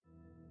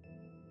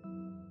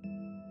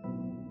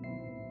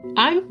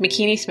I'm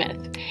McKinney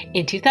Smith.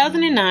 In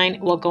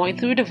 2009, while going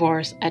through a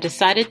divorce, I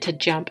decided to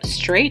jump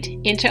straight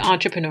into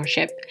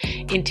entrepreneurship.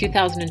 In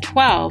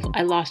 2012,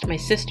 I lost my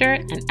sister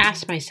and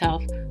asked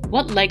myself,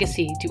 what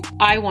legacy do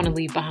I want to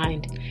leave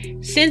behind?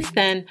 Since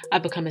then,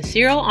 I've become a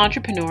serial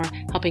entrepreneur,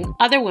 helping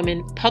other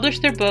women publish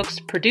their books,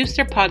 produce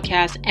their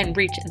podcasts, and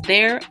reach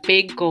their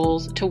big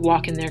goals to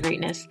walk in their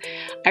greatness.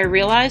 I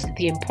realized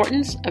the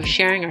importance of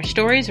sharing our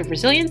stories of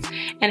resilience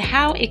and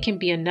how it can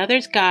be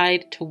another's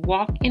guide to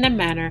walk in a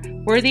manner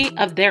worthy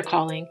of their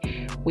calling.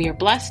 We are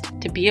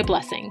blessed to be a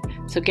blessing,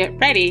 so get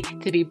ready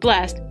to be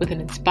blessed with an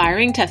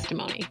inspiring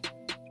testimony.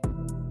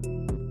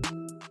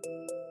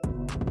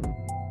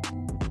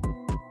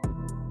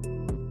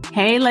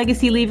 Hey,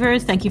 Legacy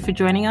Leavers. Thank you for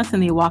joining us in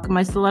the Walk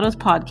My Stilettos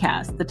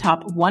podcast, the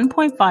top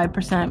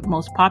 1.5%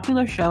 most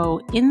popular show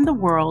in the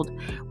world,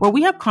 where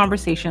we have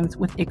conversations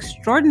with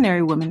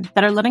extraordinary women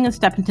that are letting us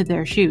step into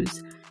their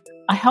shoes.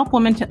 I help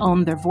women to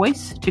own their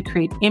voice, to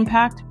create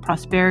impact,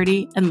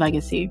 prosperity, and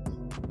legacy.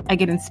 I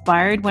get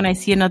inspired when I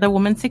see another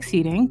woman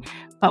succeeding,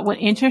 but what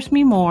interests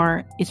me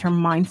more is her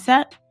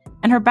mindset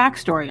and her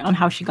backstory on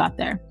how she got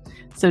there.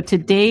 So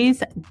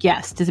today's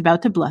guest is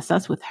about to bless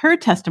us with her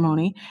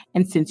testimony,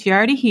 and since you're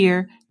already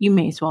here, you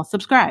may as well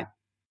subscribe.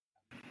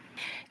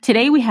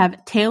 Today we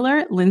have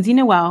Taylor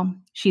Lindsay-Noel.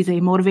 She's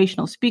a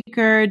motivational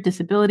speaker,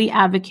 disability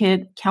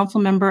advocate, council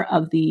member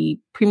of the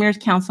Premier's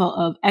Council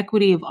of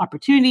Equity of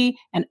Opportunity,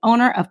 and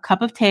owner of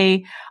Cup of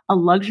Tea, a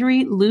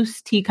luxury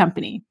loose tea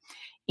company.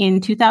 In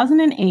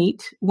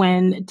 2008,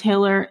 when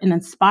Taylor, an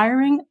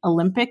inspiring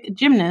Olympic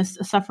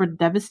gymnast, suffered a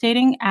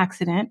devastating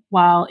accident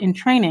while in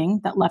training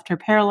that left her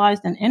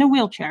paralyzed and in a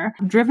wheelchair,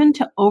 driven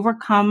to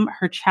overcome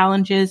her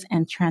challenges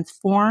and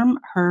transform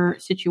her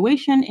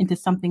situation into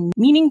something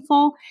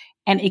meaningful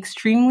and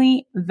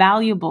extremely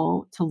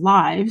valuable to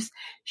lives,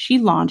 she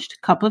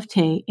launched Cup of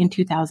Tea in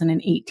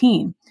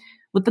 2018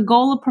 with the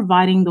goal of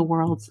providing the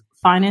world's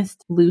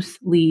finest loose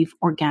leaf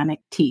organic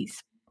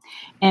teas.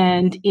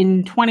 And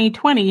in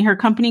 2020, her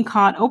company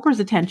caught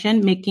Oprah's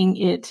attention, making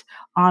it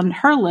on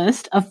her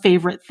list of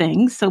favorite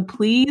things. So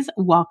please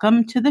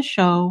welcome to the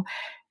show,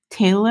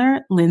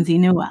 Taylor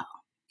Lindsay-Noel.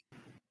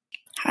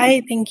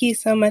 Hi, thank you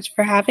so much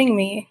for having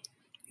me.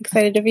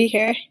 Excited to be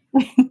here.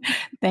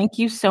 Thank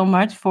you so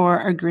much for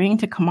agreeing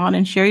to come on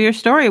and share your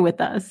story with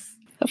us.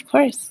 Of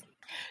course.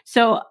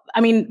 So,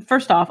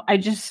 first off,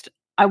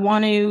 I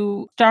want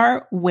to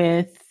start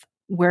with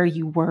where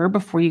you were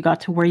before you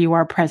got to where you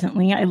are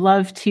presently. I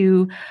love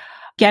to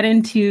get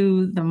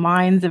into the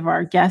minds of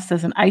our guests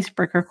as an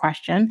icebreaker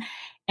question.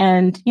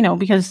 And,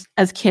 because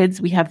as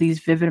kids, we have these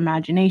vivid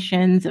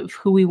imaginations of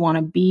who we want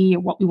to be or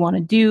what we want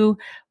to do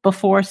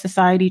before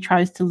society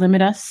tries to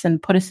limit us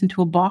and put us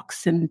into a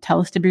box and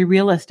tell us to be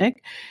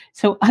realistic.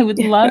 So I would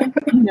love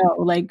to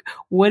know,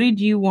 what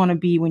did you want to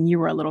be when you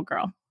were a little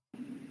girl?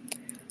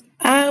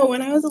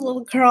 When I was a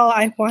little girl,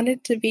 I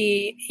wanted to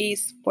be a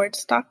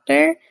sports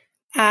doctor.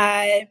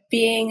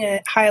 Being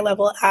a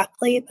high-level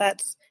athlete,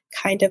 that's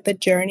kind of the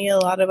journey a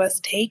lot of us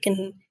take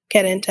and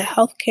get into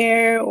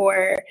healthcare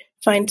or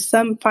find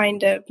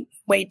a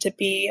way to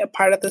be a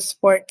part of the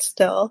sport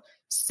still.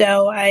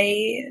 So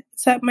I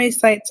set my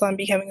sights on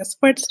becoming a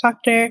sports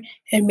doctor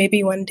and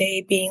maybe one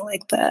day being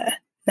like the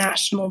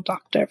national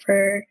doctor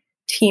for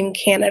Team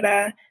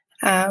Canada,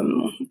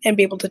 and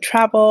be able to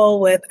travel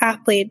with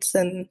athletes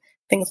and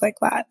things like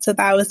that. So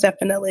that was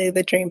definitely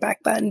the dream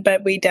back then,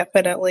 but we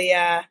definitely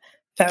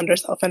found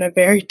ourselves in a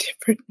very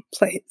different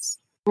place.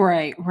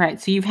 Right.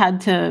 So you've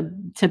had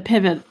to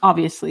pivot,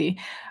 obviously,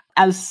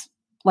 as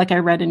like I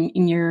read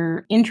in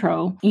your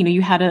intro,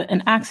 you had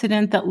an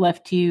accident that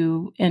left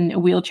you in a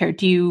wheelchair.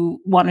 Do you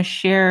want to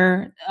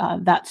share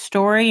that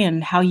story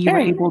and how you were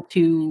able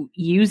to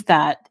use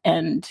that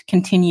and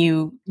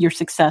continue your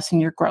success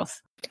and your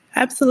growth?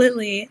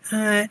 Absolutely.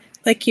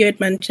 Like you had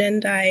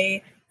mentioned,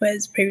 I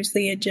was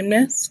previously a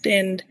gymnast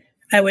and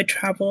I would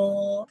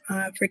travel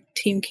for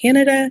Team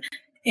Canada.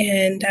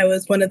 And I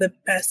was one of the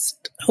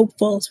best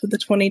hopefuls for the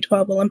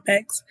 2012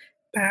 Olympics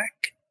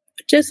back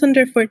just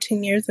under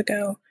 14 years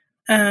ago.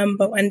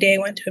 But one day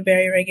I went to a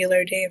very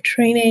regular day of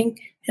training,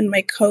 and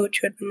my coach,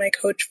 who had been my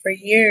coach for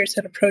years,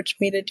 had approached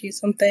me to do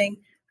something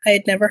I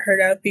had never heard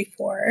of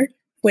before,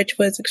 which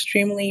was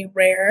extremely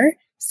rare,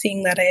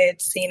 seeing that I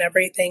had seen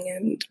everything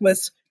and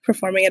was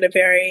performing at a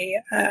very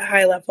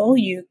high level.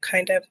 You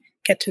kind of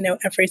get to know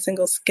every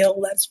single skill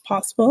that's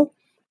possible.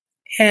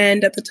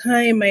 And at the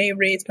time, I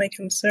raised my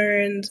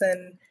concerns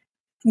and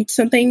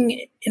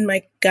something in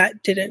my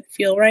gut didn't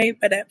feel right.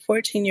 But at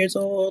 14 years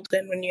old,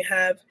 and when you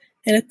have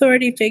an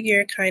authority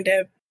figure kind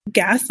of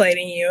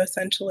gaslighting you,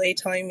 essentially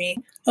telling me,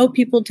 oh,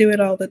 people do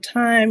it all the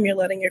time. You're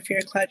letting your fear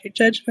cloud your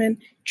judgment.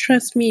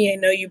 Trust me, I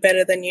know you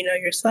better than you know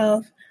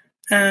yourself.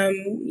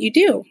 You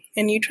do,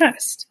 and you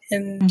trust.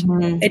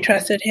 And I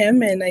trusted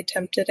him and I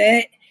attempted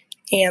it.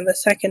 And the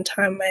second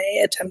time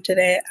I attempted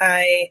it,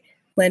 I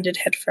landed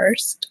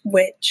headfirst,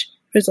 which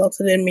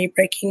resulted in me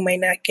breaking my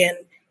neck and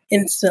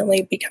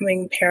instantly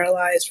becoming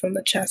paralyzed from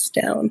the chest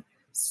down.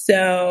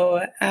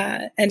 So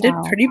ended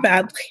pretty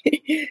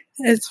badly.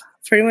 As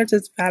pretty much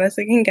as bad as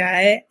it can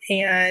get.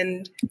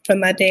 And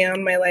from that day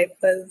on, my life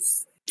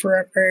was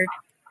forever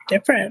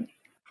different.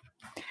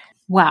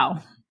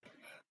 Wow.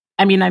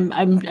 I mean,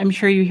 I'm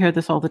sure you hear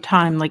this all the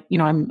time. Like,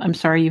 I'm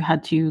sorry you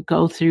had to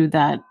go through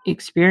that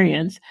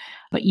experience,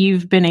 but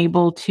you've been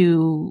able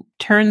to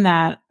turn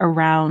that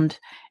around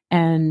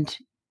and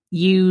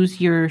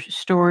use your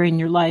story and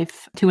your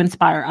life to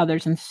inspire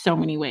others in so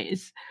many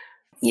ways.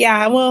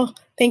 Yeah, well,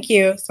 thank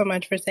you so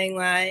much for saying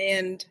that.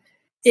 And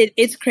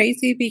it's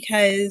crazy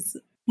because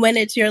when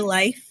it's your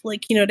life,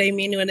 like, you know what I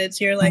mean? When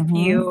it's your life,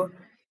 you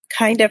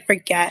kind of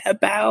forget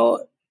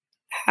about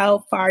how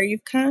far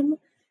you've come.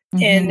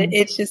 And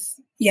it's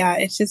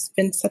just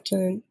been such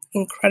an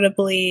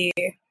incredibly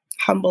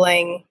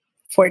humbling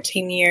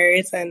 14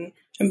 years. And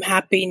I'm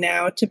happy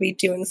now to be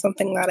doing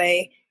something that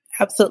I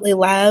absolutely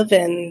love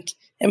and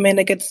am in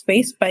a good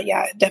space. But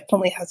yeah, it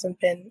definitely hasn't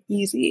been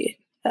easy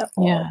at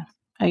all. Yeah.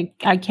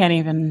 I can't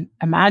even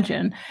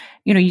imagine.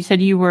 You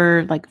said you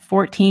were like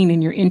 14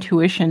 and your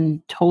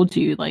intuition told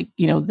you like,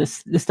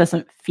 this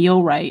doesn't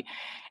feel right.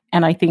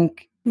 And I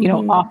think,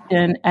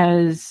 often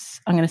as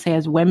I'm going to say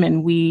as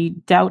women, we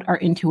doubt our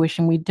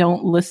intuition. We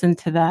don't listen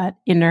to that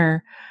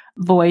inner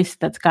voice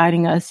that's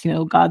guiding us,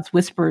 God's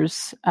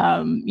whispers,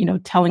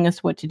 telling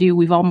us what to do.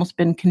 We've almost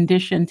been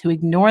conditioned to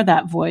ignore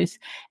that voice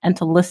and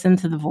to listen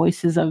to the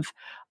voices of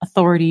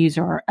authorities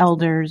or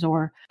elders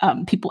or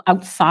people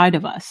outside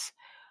of us.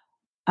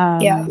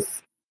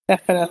 Yes,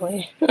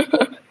 definitely.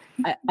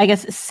 I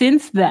guess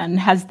since then,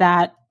 has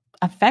that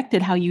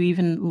affected how you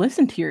even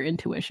listen to your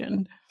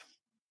intuition?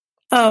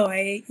 Oh,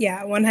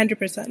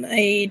 100%.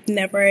 I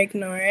never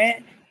ignore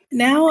it.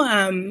 Now,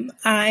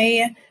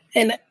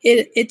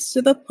 it's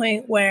to the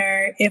point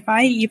where if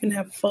I even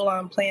have full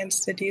on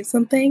plans to do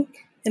something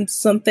and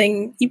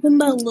something, even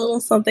the little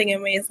something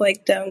in me is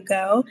like, don't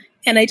go.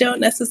 And I don't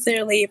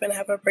necessarily even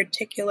have a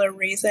particular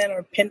reason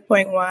or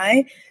pinpoint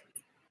why.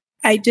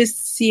 I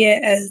just see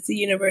it as the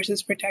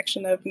universe's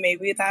protection of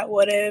maybe I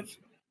would have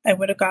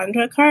gotten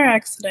into a car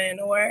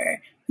accident or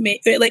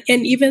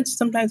and even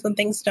sometimes when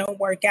things don't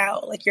work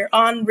out, like you're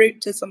en route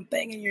to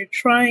something and you're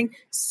trying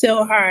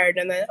so hard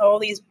and then all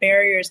these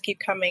barriers keep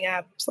coming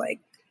up. It's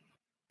like,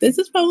 this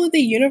is probably the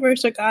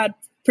universe or God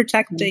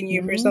protecting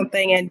you for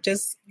something, and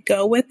just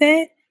go with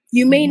it.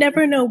 You may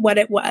never know what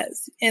it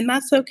was, and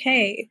that's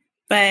okay.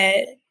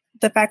 But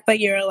the fact that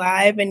you're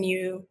alive and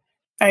you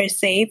are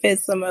safe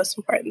is the most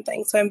important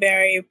thing. So I'm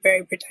very,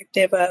 very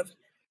protective of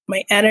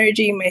my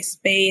energy, my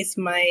space,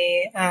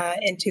 my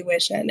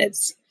intuition.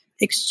 It's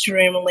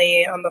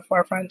extremely on the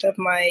forefront of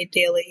my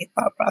daily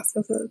thought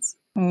processes.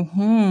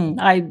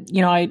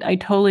 I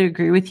totally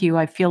agree with you.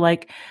 I feel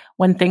like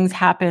when things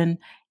happen,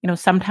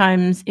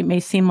 sometimes it may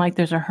seem like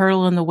there's a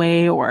hurdle in the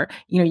way, or,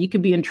 you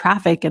could be in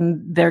traffic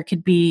and there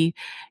could be,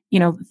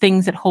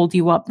 things that hold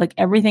you up. Like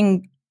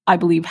everything, I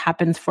believe,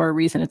 happens for a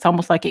reason. It's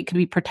almost like it could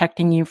be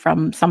protecting you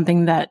from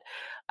something that,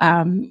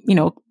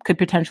 could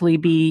potentially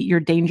be your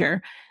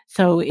danger.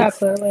 So it's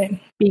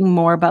Absolutely. being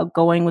more about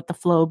going with the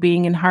flow,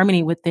 being in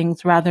harmony with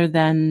things rather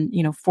than,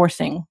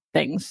 forcing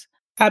things.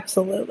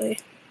 Absolutely.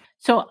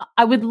 So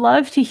I would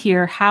love to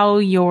hear how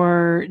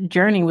your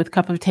journey with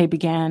Cup of Tea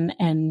began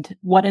and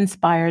what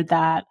inspired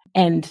that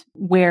and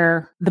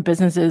where the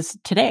business is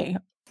today.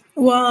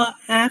 Well,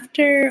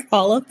 after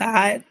all of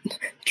that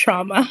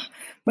trauma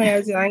when I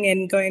was young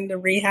and going to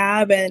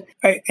rehab, and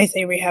I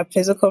say rehab,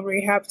 physical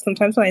rehab.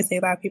 Sometimes when I say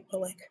that, people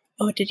are like,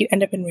 oh, did you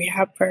end up in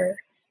rehab for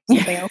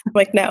something else? I'm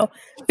like, no,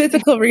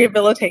 physical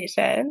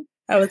rehabilitation.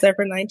 I was there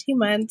for 19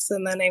 months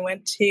and then I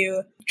went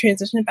to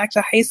transition back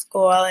to high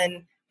school.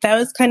 And that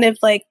was kind of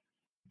like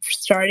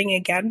starting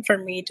again for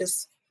me,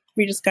 just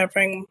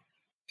rediscovering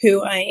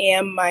who I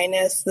am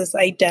minus this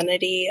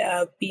identity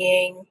of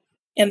being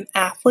an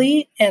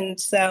athlete. And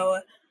so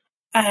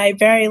I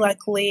very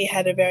luckily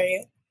had a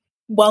very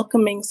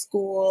welcoming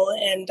school,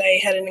 and I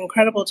had an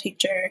incredible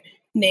teacher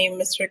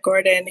named Mr.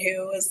 Gordon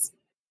who was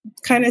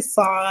kind of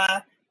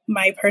saw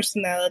my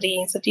personality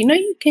and said,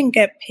 you can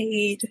get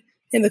paid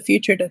in the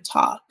future to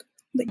talk.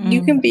 Like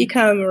you can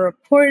become a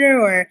reporter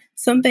or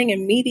something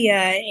in media,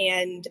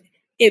 and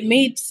it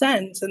made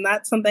sense. And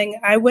that's something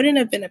I wouldn't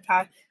have been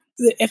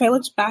if I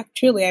looked back,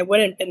 truly, I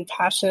wouldn't have been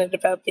passionate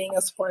about being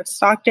a sports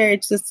doctor.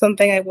 It's just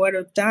something I would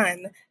have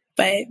done.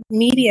 But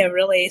media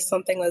really is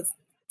something that's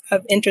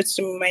of interest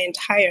to me my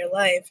entire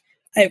life.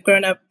 I've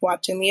grown up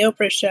watching The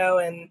Oprah Show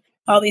and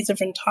all these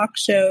different talk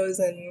shows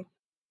and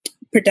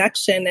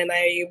production, and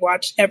I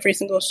watched every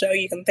single show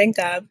you can think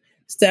of.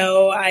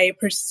 So I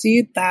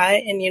pursued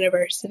that in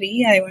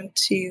university. I went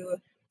to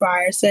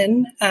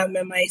Ryerson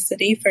in my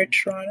city for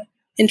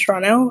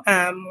Toronto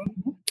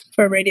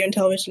for radio and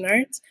television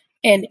arts.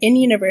 And in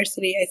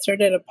university, I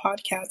started a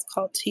podcast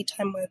called Tea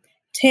Time with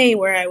Tay,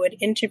 where I would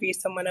interview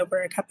someone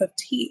over a cup of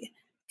tea.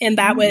 And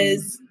that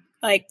was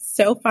like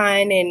so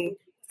fun. And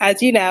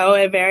as you know,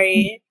 a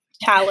very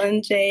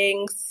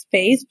challenging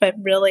space, but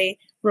really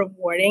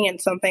rewarding and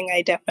something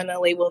I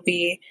definitely will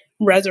be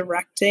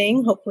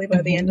resurrecting, hopefully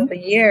by the end of the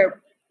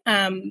year.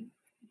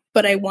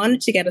 But I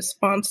wanted to get a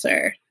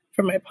sponsor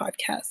for my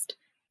podcast.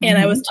 And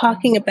I was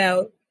talking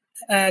about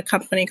a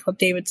company called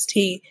David's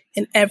Tea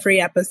in every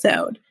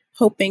episode,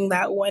 hoping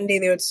that one day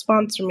they would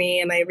sponsor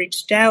me. And I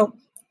reached out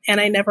and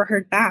I never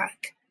heard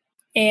back.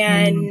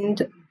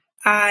 And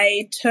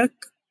I took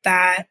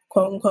that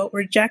quote unquote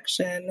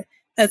rejection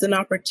as an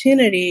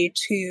opportunity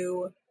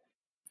to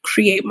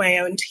create my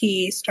own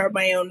tea, start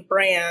my own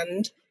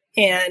brand.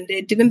 And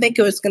I didn't think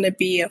it was going to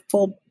be a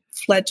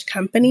full-fledged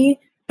company.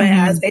 But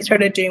as I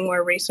started doing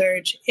more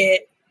research,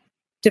 it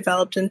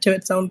developed into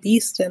its own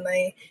beast. And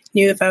I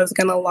knew if I was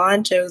going to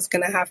launch, it was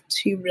going to have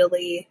to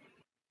really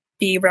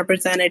be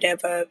representative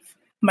of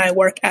my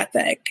work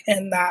ethic.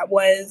 And that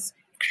was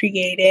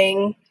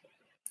creating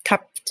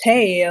Cup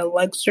Tea, a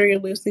luxury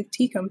loose leaf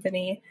tea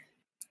company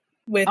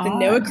with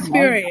no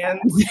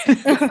experience.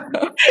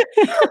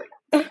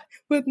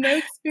 With no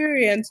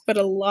experience, but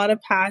a lot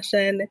of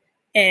passion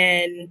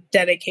and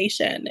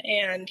dedication.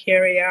 And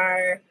here we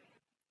are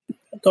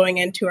going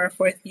into our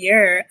 4th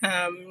year.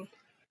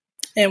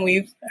 And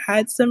we've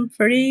had some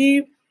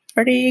pretty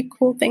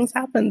cool things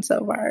happen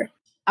so far.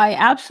 I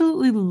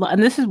absolutely love,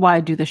 and this is why I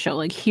do the show.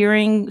 Like,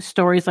 hearing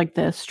stories like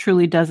this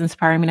truly does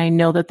inspire me. And I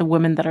know that the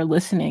women that are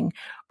listening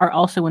are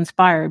also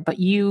inspired, but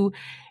you,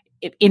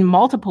 in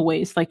multiple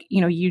ways, like,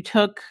 you know, you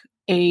took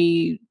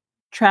a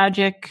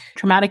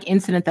traumatic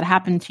incident that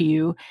happened to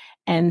you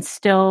and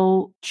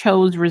still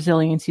chose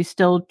resilience. You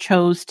still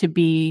chose to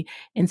be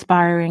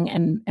inspiring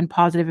and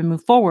positive and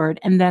move forward.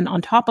 And then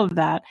on top of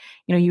that,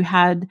 you know, you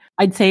had,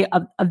 I'd say,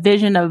 a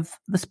vision of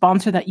the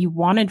sponsor that you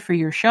wanted for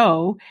your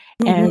show.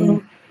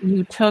 And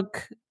you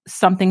took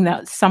something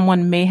that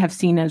someone may have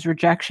seen as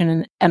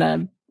rejection and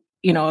a,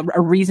 you know,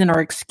 a reason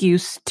or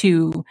excuse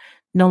to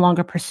no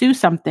longer pursue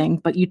something,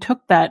 but you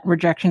took that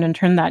rejection and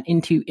turned that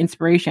into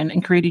inspiration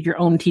and created your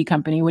own tea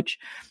company, which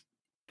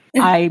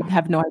I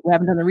have no idea. I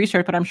haven't done the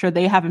research, but I'm sure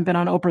they haven't been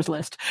on Oprah's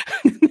list.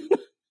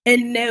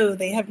 And no,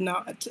 they have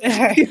not.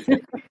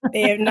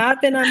 They have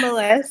not been on the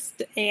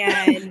list.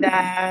 And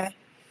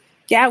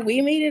yeah,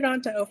 we made it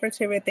onto Oprah's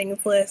Favorite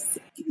Things list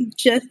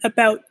just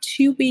about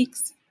 2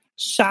 weeks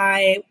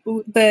shy.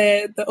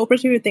 The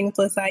Oprah's Favorite Things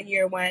list that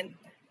year went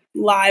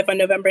live on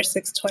November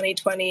 6,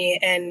 2020.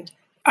 And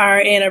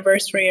our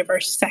anniversary of our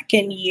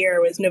 2nd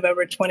year was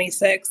November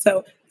 26th.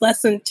 So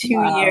less than 2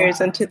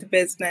 years into the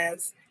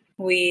business,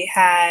 we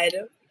had,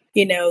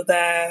 you know,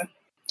 the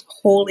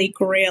holy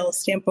grail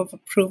stamp of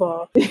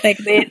approval. Like,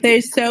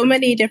 there's so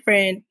many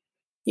different,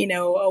 you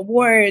know,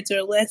 awards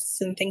or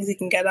lists and things you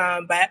can get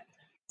on, but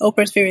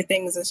Oprah's Favorite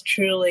Things is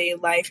truly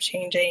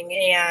life-changing.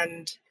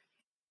 And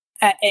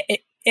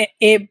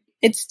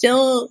it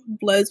still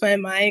blows my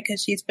mind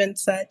because she's been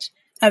such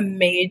a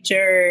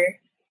major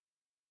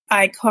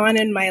icon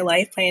in my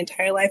life, my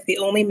entire life. The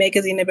only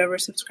magazine I've ever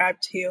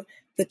subscribed to,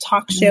 the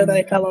talk show that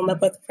I fell in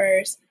love with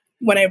first.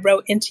 When I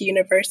wrote into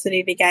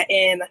university to get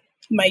in,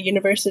 my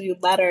university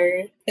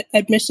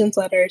admissions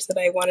letter said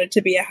I wanted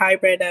to be a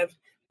hybrid of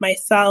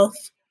myself,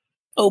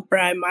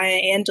 Oprah, and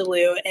Maya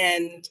Angelou.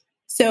 And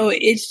so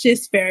it's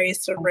just very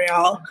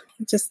surreal.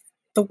 Just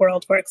the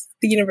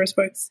universe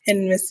works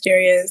in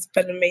mysterious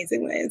but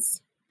amazing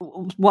ways.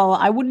 Well,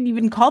 I wouldn't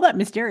even call that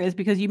mysterious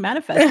because you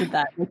manifested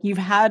that. Like, you've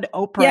had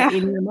Oprah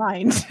in your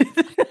mind.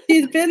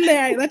 She's been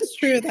there. That's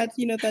true. That's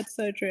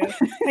so true.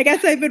 I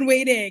guess I've been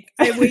waiting.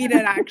 I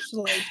waited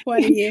actually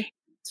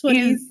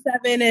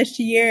 27-ish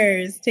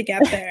years to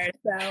get there.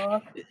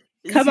 So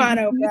come on,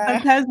 Oprah.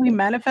 Sometimes we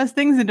manifest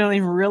things and don't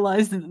even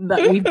realize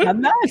that we've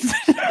done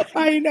that.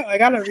 I know. I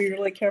gotta be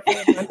really careful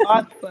with my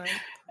thoughts.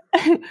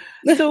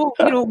 So,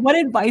 you know, what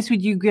advice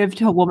would you give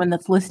to a woman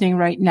that's listening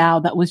right now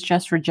that was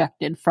just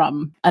rejected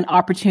from an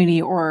opportunity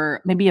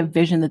or maybe a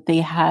vision that they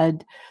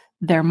had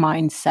their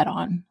mind set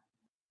on?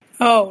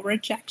 Oh,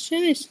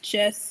 rejection is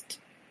just,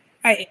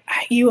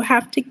 you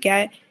have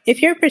to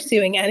if you're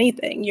pursuing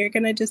anything, you're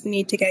going to just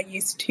need to get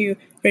used to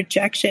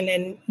rejection,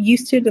 and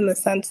used to it in the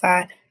sense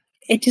that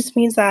it just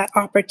means that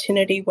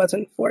opportunity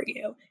wasn't for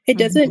you. It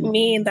doesn't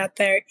mean that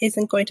there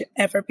isn't going to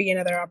ever be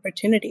another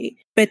opportunity,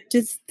 but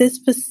just this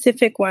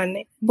specific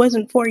one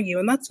wasn't for you,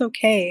 and that's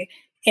okay.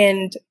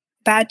 And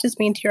that just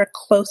means you're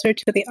closer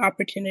to the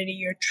opportunity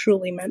you're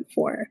truly meant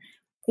for.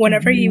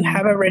 Whenever you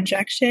have a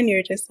rejection,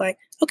 you're just like,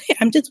 okay,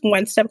 I'm just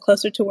one step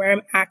closer to where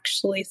I'm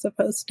actually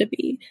supposed to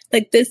be.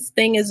 Like, this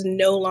thing is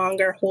no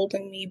longer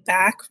holding me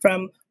back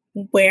from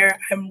where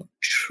I'm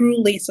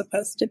truly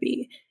supposed to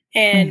be.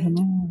 And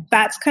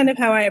that's kind of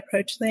how I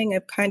approach things.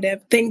 I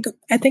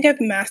think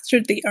I've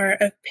mastered the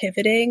art of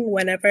pivoting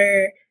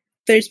whenever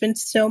there's been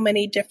so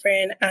many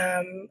different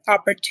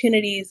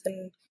opportunities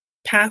and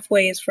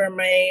pathways for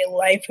my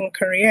life and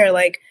career.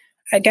 Like,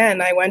 again,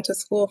 I went to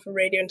school for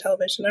radio and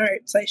television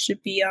arts. I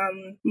should be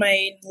on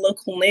my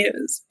local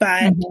news,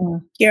 but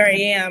here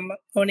I am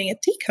owning a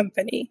tea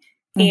company.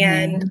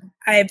 And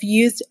I've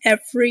used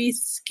every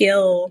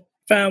skill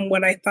from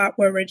what I thought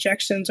were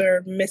rejections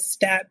or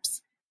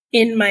missteps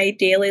in my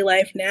daily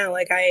life now.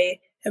 Like, I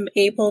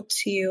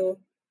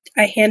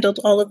handled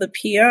all of the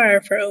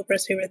PR for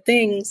Oprah's Favorite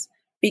Things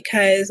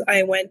because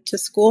I went to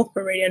school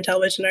for radio and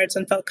television arts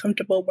and felt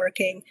comfortable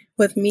working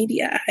with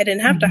media. I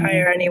didn't have to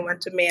hire anyone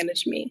to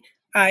manage me.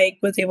 I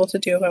was able to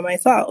do it by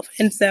myself.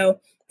 And so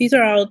these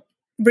are all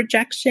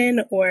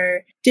rejection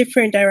or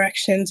different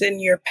directions in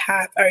your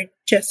path are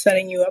just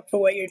setting you up for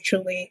what you're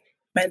truly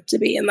meant to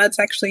be. And that's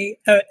actually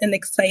an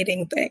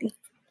exciting thing.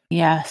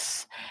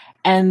 Yes.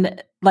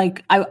 And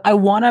like, I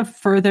want to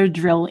further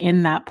drill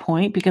in that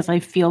point because I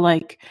feel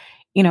like,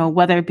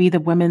 whether it be the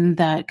women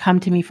that come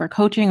to me for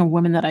coaching or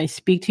women that I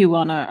speak to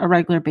on a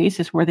regular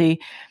basis where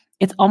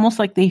it's almost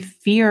like they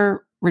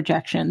fear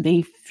rejection.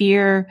 They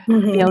fear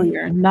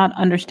failure, not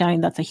understanding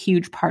that's a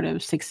huge part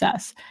of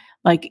success.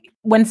 Like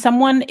when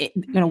someone,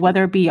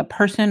 whether it be a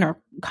person or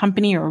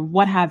company or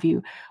what have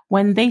you,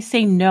 when they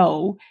say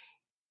no,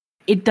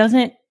 it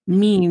doesn't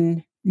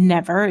mean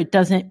never. It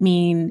doesn't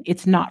mean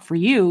it's not for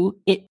you.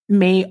 It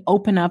may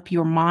open up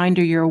your mind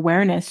or your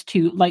awareness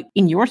to, like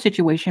in your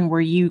situation where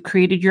you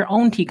created your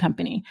own tea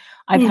company.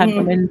 I've had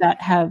women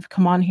that have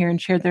come on here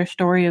and shared their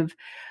story of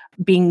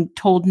being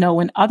told no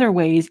in other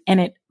ways,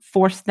 and it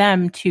forced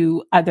them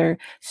to either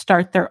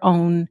start their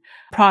own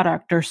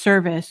product or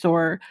service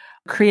or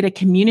create a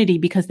community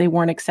because they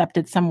weren't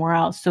accepted somewhere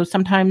else. So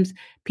sometimes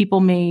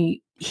people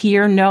may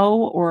hear no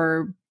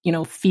or,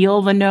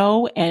 feel the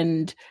no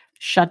and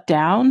shut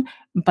down.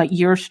 But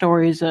your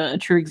story is a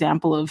true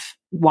example of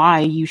why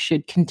you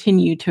should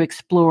continue to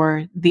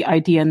explore the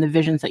idea and the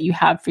visions that you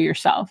have for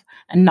yourself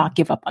and not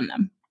give up on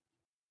them.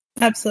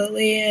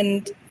 Absolutely.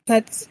 And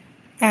that's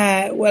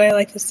what I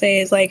like to say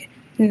is like,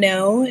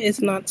 no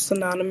is not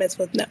synonymous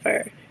with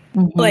never.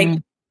 Like,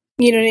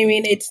 you know what I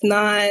mean? It's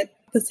not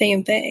the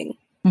same thing.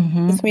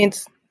 This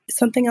means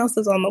something else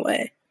is on the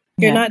way.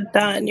 You're not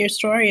done. Your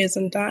story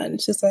isn't done.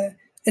 It's just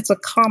it's a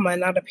comma,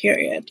 not a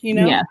period,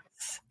 Yes,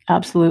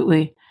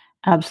 absolutely.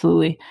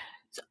 Absolutely.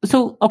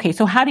 So, okay.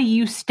 So how do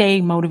you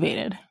stay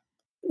motivated?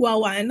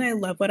 Well, one, I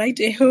love what I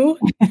do.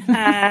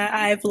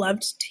 I've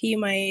loved tea.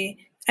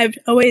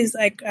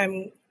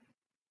 I'm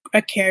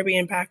a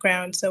Caribbean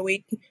background. So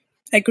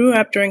I grew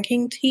up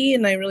drinking tea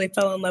and I really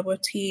fell in love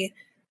with tea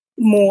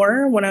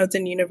more when I was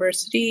in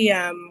university.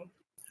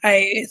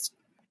 I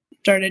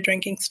started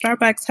drinking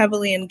Starbucks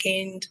heavily and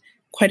gained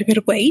quite a bit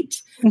of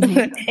weight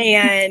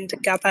and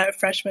got that at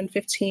freshman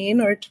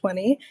 15 or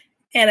 20.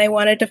 And I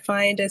wanted to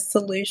find a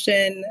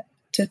solution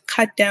to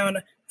cut down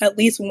at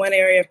least one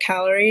area of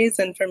calories.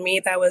 And for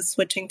me, that was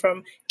switching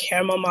from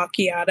caramel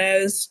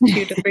macchiatos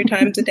 2 to 3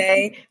 times a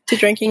day to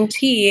drinking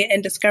tea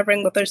and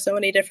discovering that there's so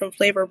many different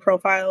flavor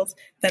profiles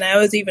than I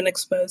was even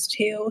exposed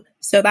to.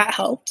 So that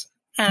helped.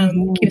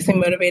 Keeps me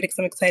motivated because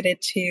I'm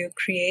excited to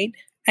create.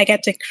 I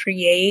get to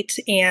create,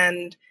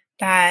 and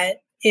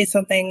that is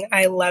something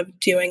I love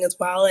doing as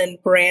well, and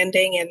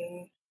branding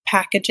and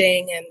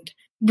packaging and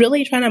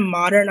really trying to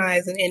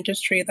modernize an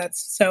industry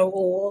that's so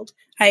old.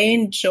 I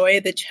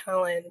enjoy the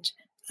challenge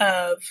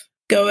of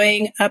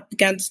going up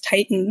against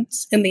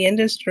titans in the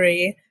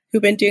industry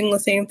who've been doing the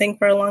same thing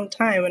for a long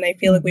time. And I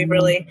feel like we've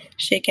really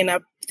shaken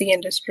up the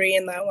industry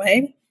in that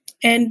way.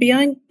 And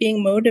beyond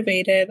being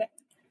motivated,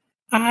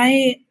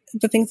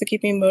 the things that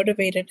keep me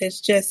motivated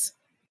is just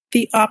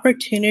the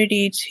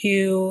opportunity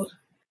to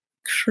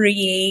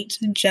create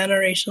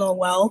generational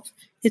wealth.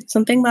 It's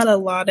something that a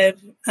lot of,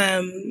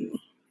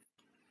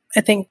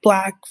 I think,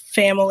 Black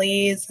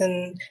families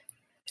and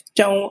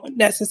don't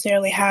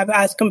necessarily have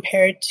as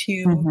compared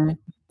to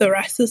the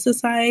rest of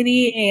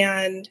society.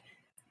 And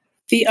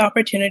the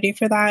opportunity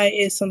for that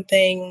is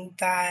something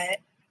that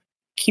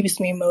keeps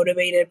me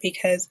motivated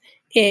because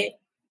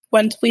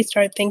once we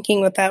start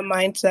thinking with that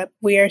mindset,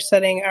 we are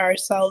setting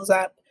ourselves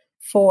up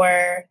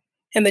for,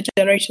 and the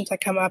generations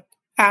that come up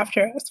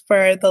after us,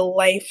 for the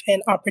life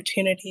and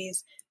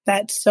opportunities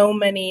that so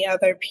many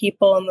other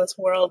people in this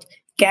world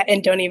get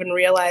and don't even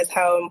realize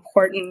how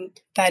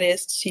important that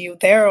is to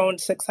their own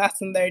success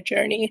and their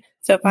journey.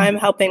 So if I'm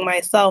helping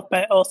myself,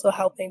 but also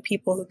helping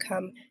people who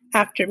come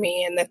after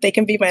me, and if they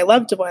can be my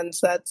loved ones,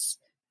 that's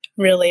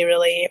really,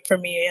 really, for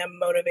me, a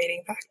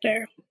motivating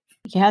factor.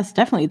 Yes,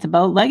 definitely. It's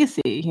about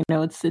legacy.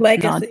 It's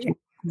legacy. Not just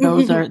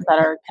those that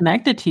are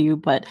connected to you,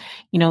 but,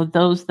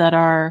 those that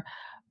are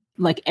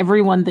like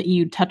everyone that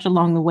you touch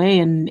along the way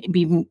and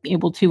being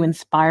able to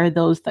inspire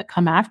those that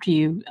come after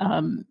you.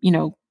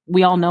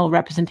 We all know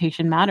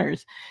representation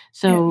matters.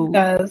 So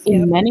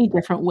in many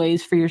different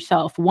ways for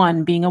yourself,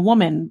 1, being a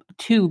woman,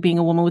 2, being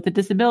a woman with a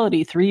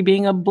disability, 3,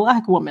 being a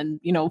Black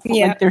woman,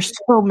 like there's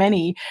so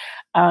many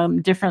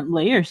different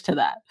layers to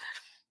that.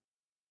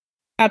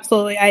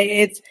 Absolutely.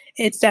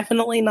 It's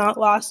definitely not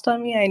lost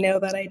on me. I know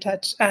that I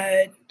touch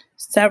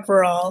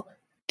several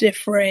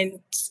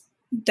different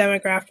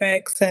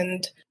demographics,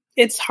 and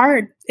it's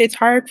hard. It's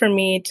hard for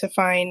me to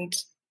find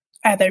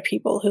other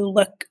people who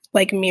look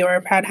like me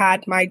or have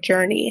had my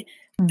journey.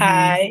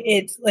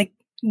 It's like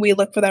we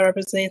look for that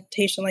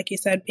representation, like you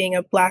said, being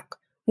a Black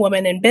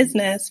woman in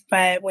business,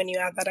 but when you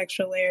add that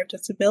extra layer of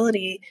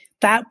disability,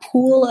 that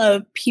pool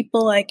of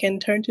people I can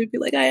turn to and be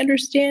like, I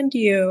understand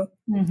you,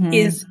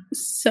 is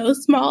so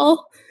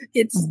small.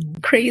 It's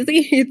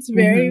crazy. It's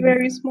very,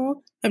 very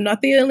small. I'm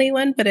not the only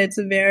one, but it's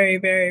very,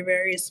 very,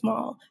 very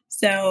small.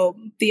 So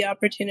the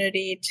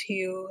opportunity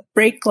to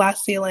break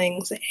glass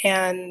ceilings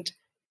and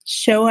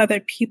show other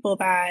people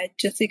that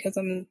just because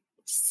I'm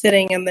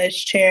sitting in this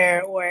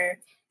chair or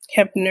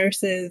have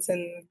nurses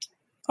and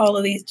all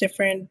of these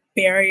different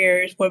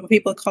barriers, what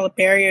people call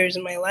barriers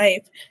in my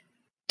life,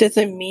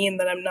 doesn't mean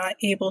that I'm not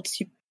able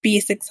to be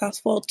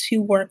successful,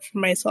 to work for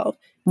myself,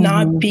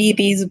 not be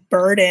these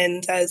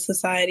burdens as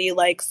society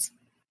likes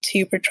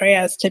to portray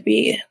us to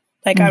be.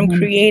 Like I'm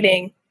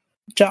creating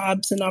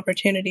jobs and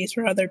opportunities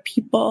for other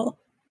people.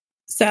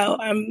 So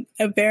I'm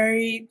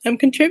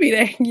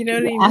contributing, you know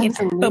what I mean?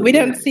 Absolutely. But we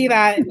don't see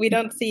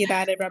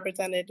that it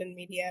represented in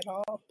media at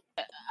all.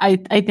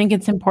 I think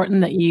it's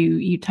important that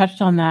you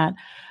touched on that.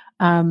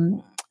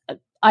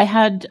 I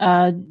had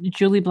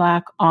Julie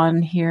Black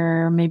on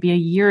here maybe a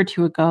year or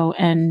two ago,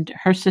 and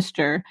her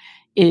sister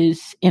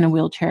is in a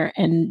wheelchair.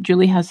 And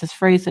Julie has this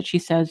phrase that she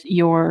says,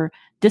 your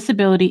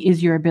disability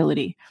is your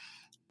ability.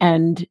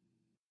 And,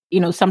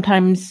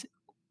 sometimes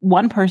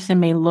one person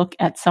may look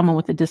at someone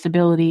with a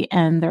disability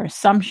and their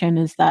assumption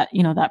is that,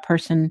 that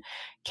person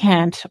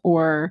can't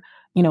or,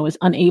 is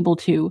unable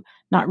to,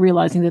 not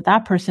realizing that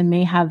that person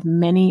may have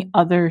many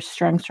other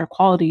strengths or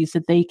qualities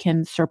that they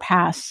can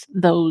surpass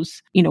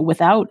those,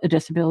 without a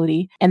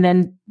disability. And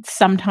then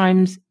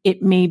sometimes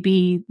it may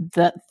be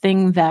the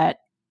thing that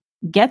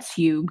gets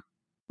you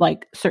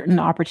like certain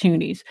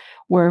opportunities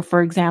where,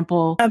 for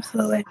example,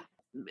 absolutely.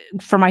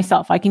 For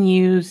myself, I can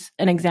use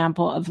an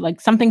example of like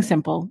something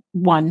simple.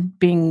 One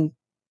being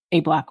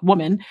a Black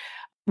woman.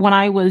 When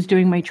I was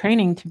doing my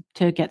training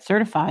to get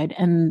certified,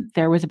 and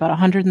there was about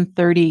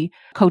 130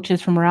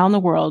 coaches from around the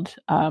world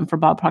for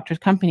Bob Proctor's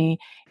company,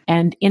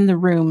 and in the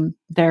room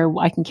there,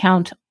 I can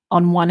count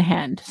on one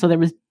hand. So there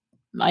was,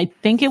 I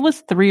think it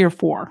was 3 or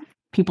 4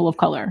 people of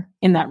color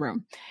in that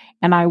room,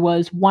 and I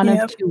was one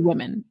of 2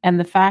 women. And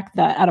the fact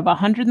that out of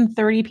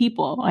 130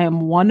 people, I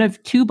am one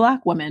of 2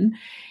 Black women.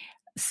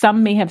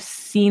 Some may have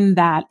seen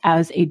that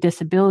as a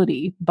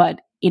disability,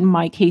 but in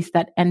my case,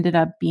 that ended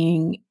up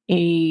being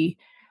a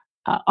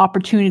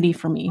opportunity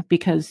for me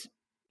because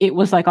it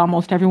was like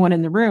almost everyone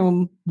in the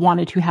room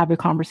wanted to have a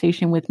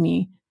conversation with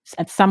me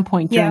at some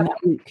point during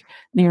that week.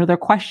 Their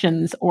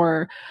questions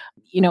or,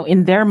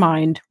 in their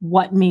mind,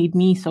 what made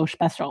me so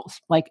special?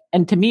 Like,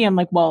 and to me, I'm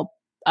like, well,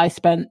 I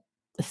spent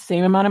the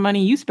same amount of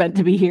money you spent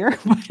to be here,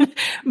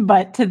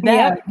 but to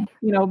them,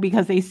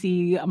 because they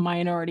see a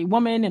minority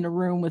woman in a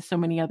room with so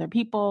many other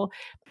people,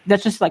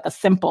 that's just like a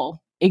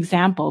simple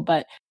example.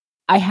 But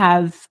I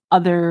have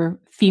other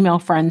female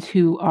friends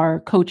who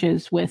are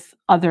coaches with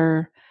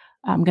other,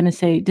 I'm going to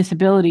say,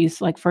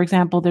 disabilities. Like, for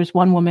example, there's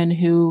one woman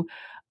who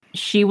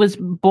she was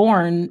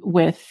born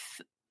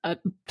with,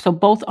 so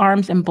both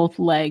arms and both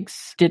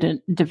legs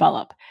didn't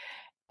develop.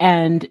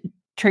 And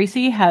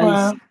Tracy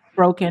has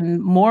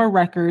broken more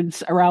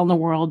records around the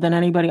world than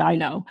anybody I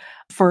know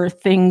for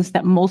things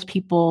that most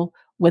people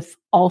with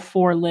all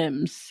 4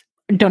 limbs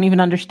don't even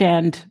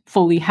understand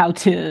fully how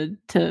to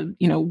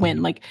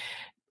win. Like,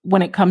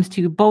 when it comes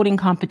to boating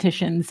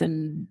competitions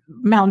and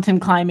mountain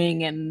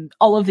climbing and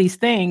all of these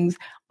things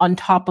on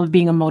top of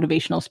being a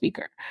motivational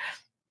speaker.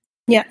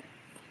 Yeah.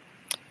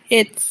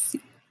 It's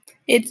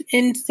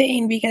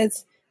insane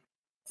because,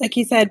 like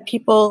you said,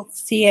 people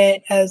see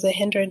it as a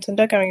hindrance, and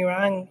don't get me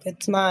wrong,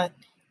 it's not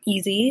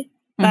easy,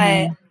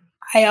 but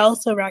I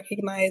also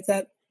recognize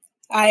that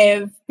I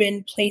have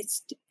been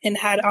placed and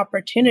had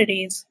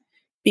opportunities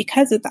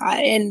because of that.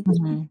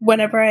 And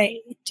whenever I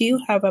do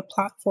have a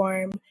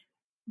platform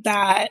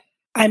that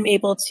I'm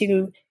able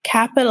to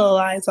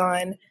capitalize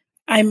on,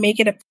 I make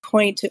it a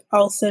point to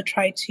also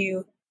try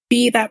to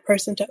be that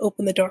person to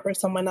open the door for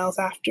someone else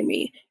after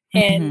me.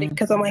 And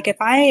because I'm like, if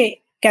I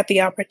get the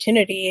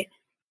opportunity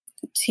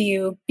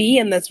to be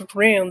in this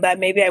room that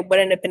maybe I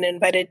wouldn't have been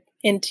invited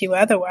into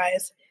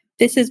otherwise,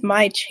 this is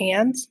my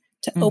chance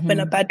to open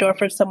up that door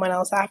for someone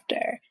else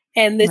after.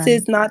 And this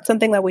is not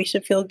something that we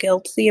should feel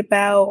guilty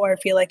about or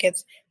feel like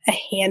it's a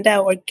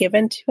handout or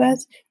given to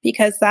us,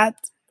 because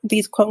that's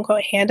these quote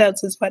unquote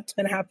handouts is what's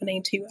been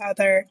happening to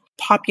other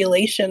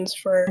populations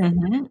for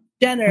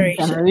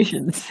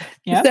generations.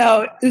 Yep.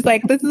 So it's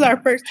like, this is our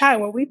first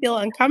time when we feel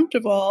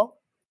uncomfortable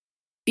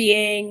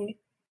being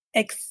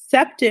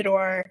accepted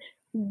or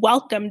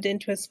welcomed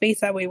into a space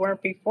that we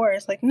weren't before.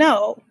 It's like,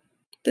 no,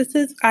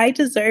 I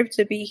deserve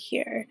to be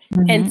here.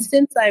 And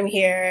since I'm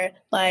here,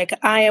 like,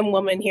 I am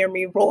woman, hear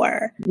me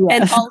roar.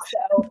 And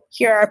also,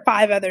 here are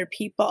 5 other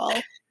people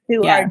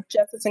who are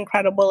just as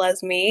incredible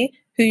as me,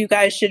 who you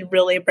guys should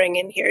really bring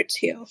in here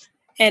too.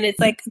 And it's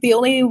like the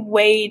only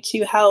way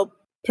to help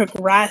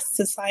progress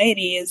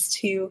society is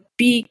to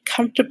be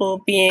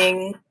comfortable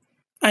being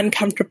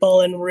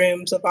uncomfortable in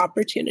rooms of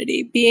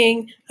opportunity,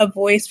 being a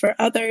voice for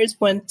others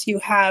once you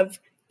have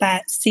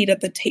that seat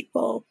at the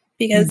table,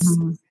 because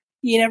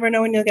you never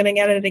know when you're going to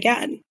get it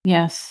again.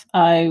 Yes,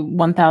 I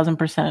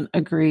 1000%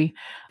 agree.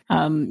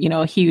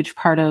 A huge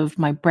part of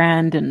my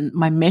brand and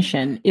my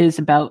mission is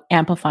about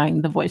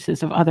amplifying the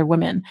voices of other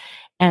women.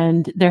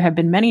 And there have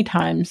been many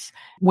times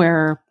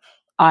where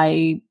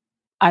I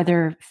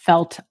either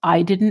felt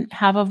I didn't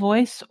have a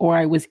voice or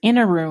I was in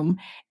a room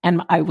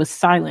and I was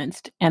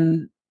silenced.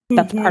 And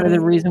that's part of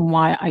the reason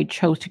why I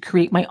chose to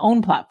create my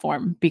own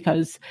platform,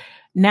 because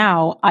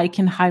now I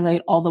can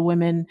highlight all the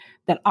women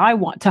that I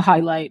want to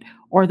highlight,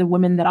 or the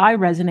women that I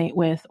resonate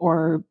with,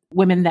 or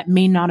women that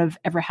may not have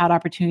ever had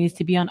opportunities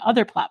to be on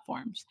other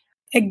platforms.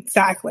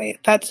 Exactly.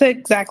 That's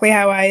exactly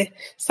how I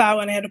saw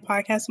when I had a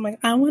podcast. I'm like,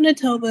 I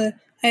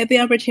had the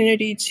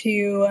opportunity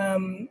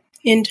to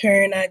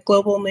intern at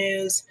Global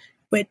News,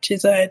 which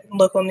is a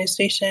local news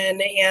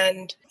station,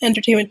 and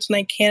Entertainment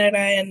Tonight Canada.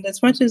 And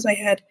as much as I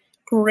had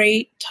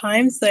great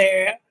times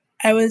there,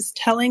 I was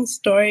telling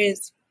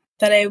stories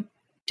that I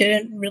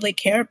didn't really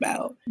care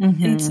about.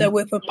 And so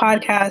with a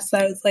podcast,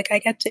 I was like, I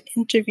get to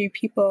interview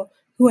people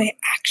who I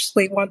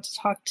actually want to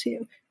talk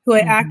to, who I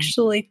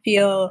actually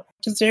feel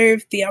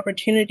deserve the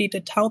opportunity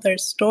to tell their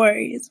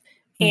stories.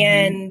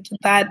 And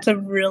that's a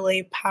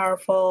really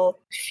powerful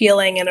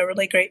feeling and a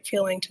really great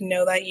feeling to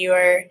know that you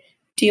are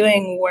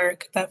doing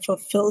work that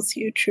fulfills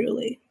you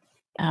truly.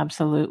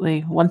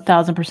 Absolutely.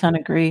 1000%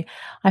 agree.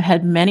 I've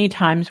had many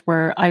times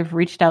where I've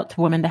reached out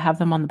to women to have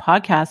them on the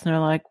podcast, and they're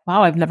like,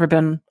 wow, I've never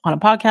been on a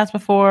podcast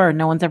before, or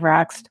no one's ever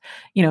asked,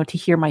 to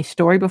hear my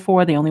story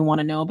before. They only want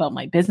to know about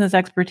my business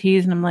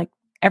expertise. And I'm like,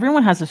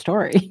 everyone has a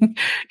story,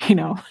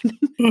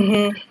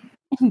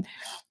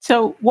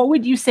 So what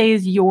would you say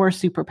is your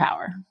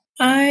superpower?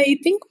 I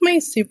think my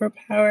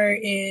superpower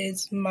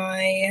is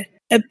my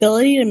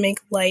ability to make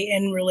light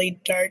in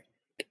really dark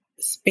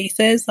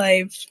spaces.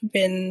 I've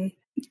been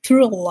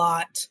through a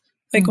lot.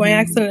 Like my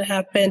accident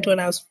happened when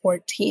I was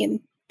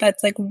 14.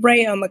 That's like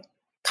right on the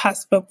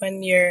cusp of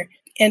when you're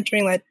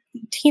entering that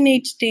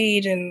teenage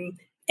stage and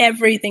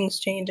everything's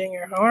changing,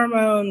 your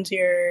hormones,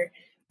 the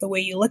way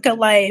you look at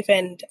life.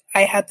 And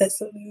I had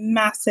this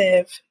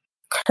massive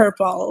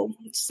curveball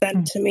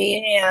sent to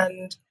me,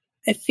 and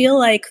I feel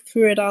like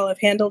through it all,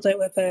 I've handled it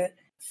with a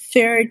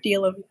fair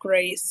deal of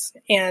grace,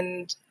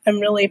 and I'm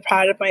really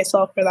proud of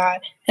myself for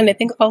that. And I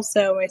think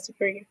also my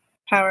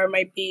superpower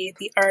might be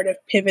the art of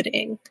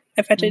pivoting.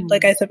 I've had to,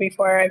 like I said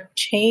before, I've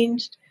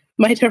changed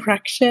my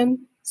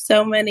direction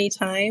so many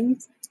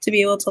times to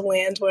be able to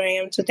land where I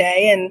am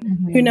today.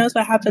 And who knows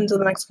what happens in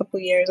the next couple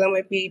of years. I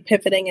might be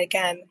pivoting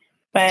again,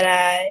 but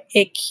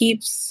it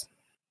keeps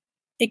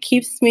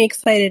me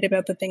excited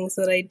about the things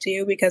that I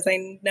do, because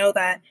I know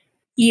that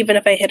even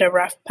if I hit a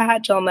rough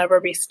patch, I'll never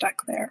be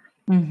stuck there.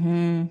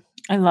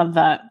 I love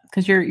that,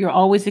 because you're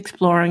always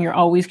exploring, you're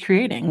always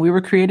creating. We were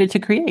created to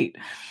create.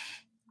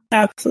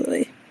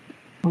 Absolutely.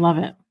 I love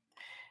it.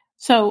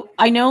 So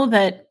I know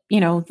that,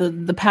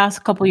 the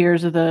past couple of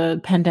years of the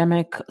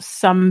pandemic,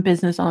 some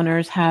business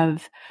owners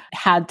have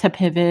had to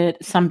pivot.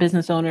 Some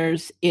business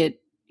owners,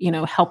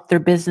 helped their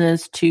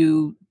business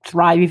to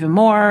thrive even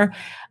more.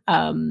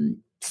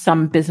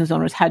 Some business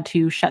owners had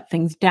to shut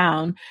things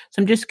down.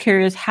 So I'm just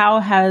curious, how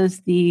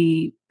has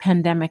the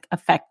pandemic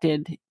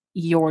affected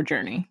your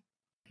journey?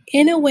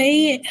 In a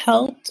way, it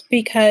helped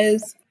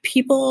because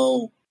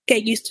people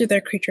get used to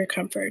their creature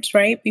comforts,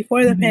 right?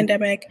 Before the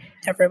pandemic,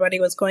 everybody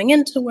was going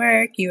into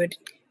work. You would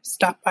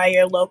stop by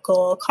your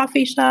local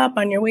coffee shop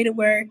on your way to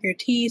work, your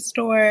tea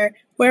store,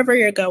 wherever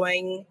you're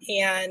going.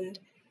 And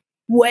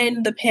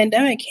when the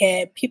pandemic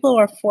hit, people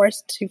were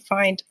forced to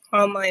find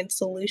online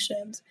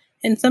solutions.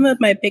 And some of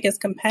my biggest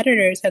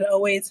competitors had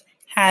always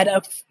had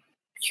a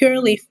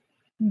purely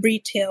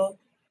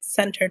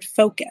retail-centered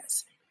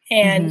focus.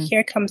 And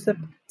here comes the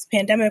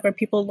pandemic where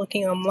people are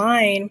looking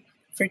online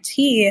for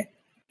tea.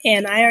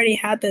 And I already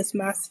had this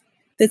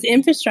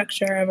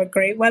infrastructure of a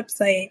great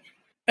website,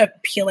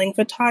 appealing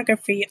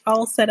photography,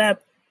 all set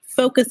up,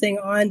 focusing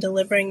on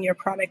delivering your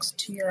products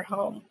to your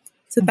home.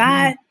 So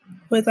that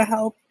was a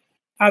help.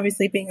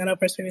 Obviously, being on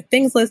Oprah's Favorite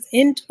Things list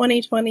in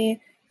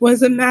 2020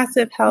 was a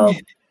massive help.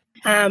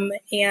 And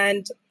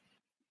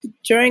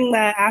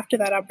after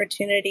that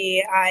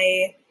opportunity,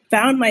 I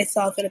found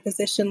myself in a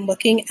position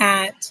looking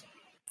at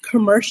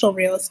commercial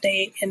real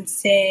estate and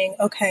saying,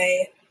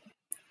 okay,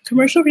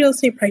 commercial real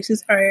estate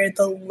prices are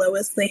the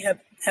lowest they have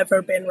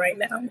ever been right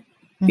now,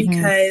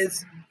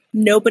 because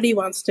nobody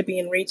wants to be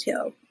in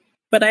retail.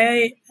 But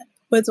I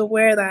was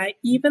aware that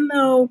even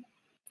though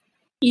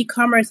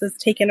e-commerce has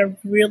taken a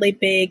really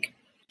big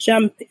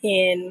jump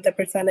in the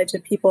percentage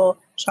of people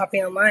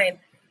shopping online,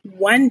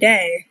 one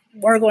day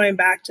we're going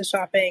back to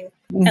shopping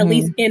at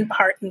least in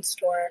part in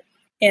store.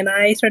 And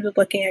I started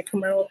looking at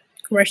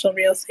commercial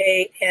real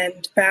estate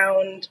and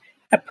found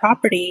a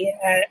property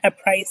at a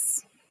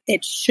price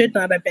it should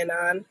not have been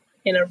on,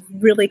 in a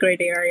really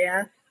great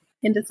area,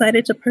 and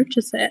decided to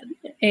purchase it.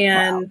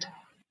 And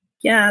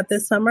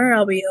this summer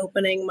I'll be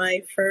opening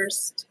my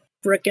first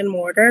brick and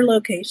mortar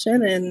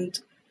location, and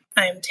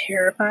I'm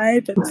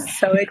terrified but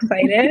so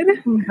excited.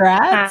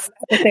 Congrats.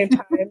 At the same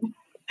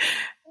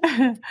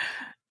time.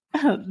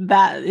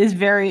 That is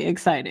very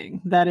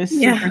exciting. That is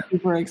super,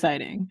 super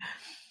exciting.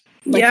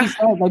 Like you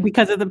said,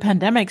 because of the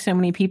pandemic, so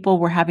many people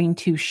were having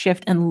to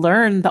shift and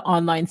learn the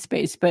online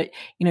space. But,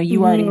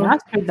 you already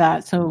mastered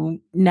that. So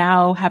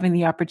now having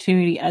the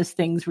opportunity as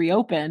things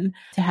reopen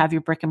to have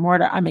your brick and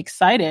mortar, I'm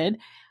excited.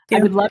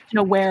 I would love to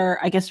know where,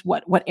 I guess,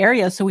 what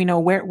area, so we know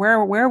where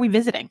are we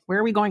visiting? Where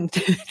are we going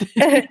to?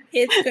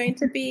 It's going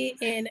to be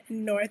in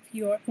North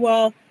York.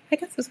 Well, I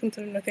guess it's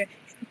considered North York.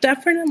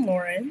 Dufferin and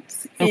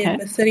Lawrence in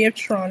the city of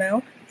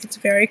Toronto. It's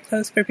very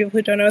close for people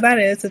who don't know what that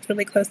is. It's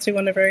really close to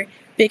one of our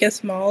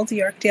biggest malls,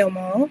 Yorkdale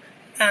Mall.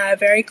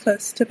 Very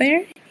close to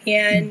there.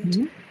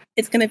 And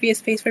it's going to be a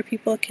space where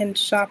people can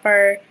shop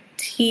our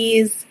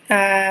teas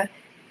and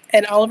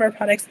all of our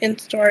products in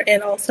store,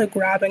 and also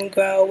grab and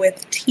go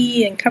with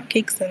tea and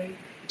cupcakes and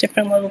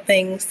different little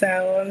things.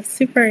 So I'm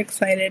super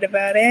excited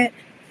about it.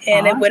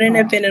 And It wouldn't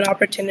have been an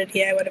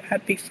opportunity I would have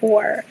had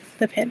before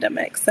the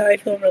pandemic. So I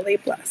feel really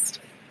blessed.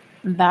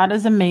 That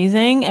is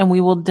amazing. And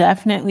we will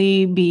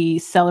definitely be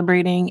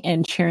celebrating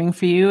and cheering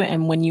for you.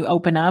 And when you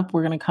open up,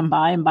 we're going to come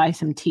by and buy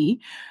some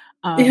tea.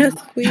 Yes,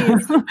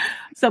 please.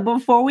 So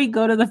before we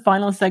go to the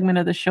final segment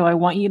of the show, I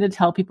want you to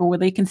tell people where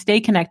they can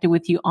stay connected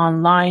with you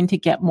online to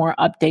get more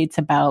updates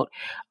about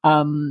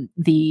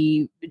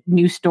the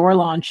new store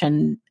launch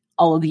and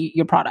all of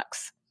your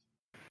products.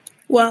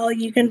 Well,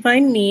 you can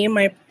find me.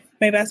 My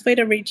best way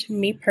to reach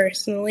me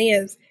personally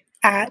is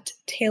at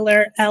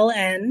Taylor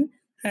LN.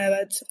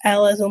 That's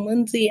L as in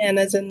Lindsay, N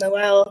as in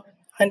Noel,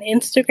 on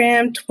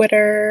Instagram,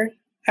 Twitter,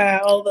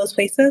 all of those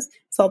places.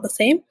 It's all the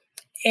same.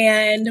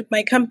 And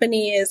my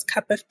company is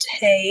Cup of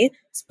Tea,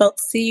 spelled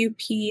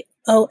CUPOFTE.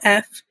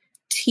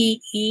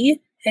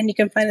 And you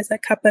can find us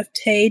at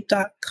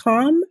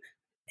cupoftea.com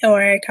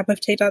or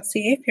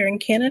cupoftea.ca if you're in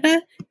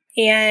Canada.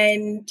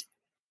 And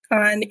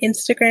on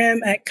Instagram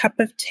at Cup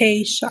of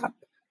Tea Shop,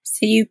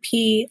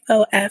 CUPOFTE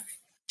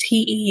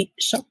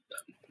Shop.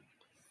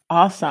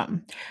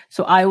 Awesome.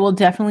 So I will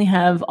definitely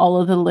have all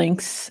of the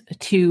links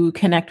to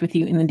connect with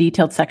you in the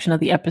detailed section of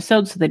the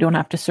episode, so they don't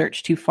have to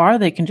search too far.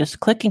 They can just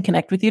click and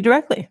connect with you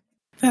directly.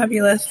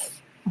 Fabulous.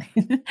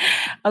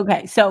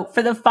 Okay. So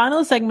for the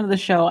final segment of the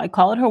show, I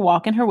call it Her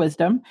Walk and Her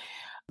Wisdom.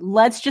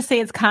 Let's just say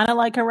it's kind of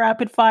like a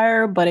rapid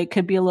fire, but it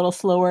could be a little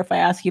slower if I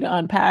ask you to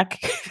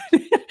unpack.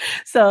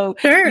 So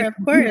sure, of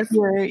course.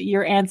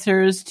 Your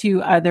answers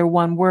to either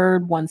one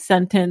word, one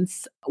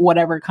sentence,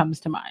 whatever comes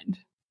to mind.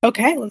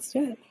 Okay, let's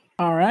do it.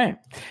 All right.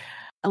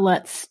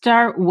 Let's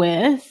start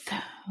with,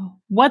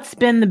 what's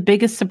been the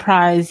biggest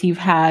surprise you've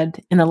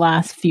had in the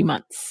last few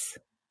months?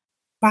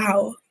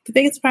 Wow. The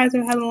biggest surprise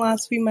I've had in the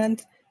last few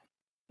months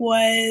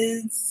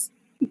was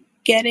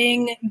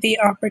getting the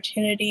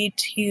opportunity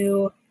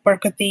to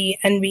work with the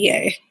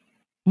NBA.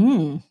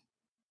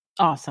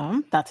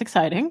 Awesome. That's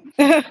exciting.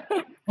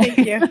 Thank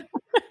you.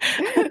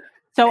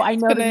 So I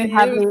know that you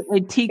have a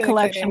tea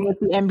collection exciting with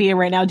the NBA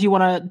right now. Do you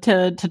want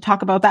to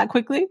talk about that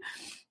quickly?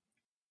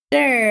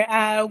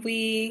 Sure.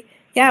 We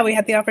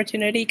had the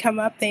opportunity come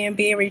up. The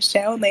NBA reached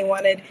out and they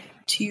wanted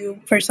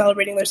to, for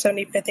celebrating their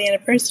 75th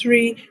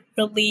anniversary,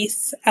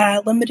 release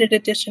limited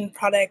edition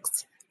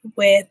products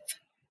with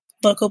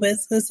local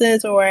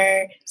businesses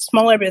or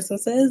smaller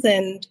businesses,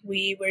 and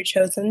we were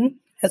chosen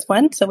as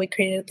one. So we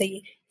created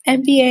the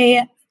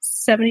NBA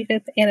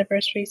 75th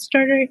anniversary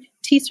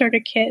tea starter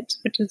kit,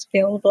 which is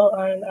available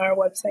on our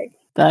website.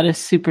 That is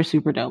super,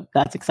 super dope.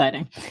 That's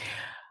exciting.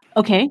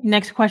 Okay,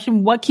 next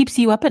question. What keeps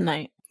you up at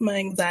night? My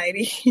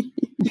anxiety.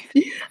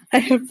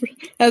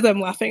 As I'm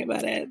laughing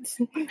about it.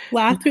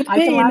 Laugh with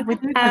pain. I can laugh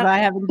with you because I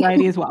have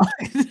anxiety as well.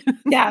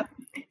 Yeah,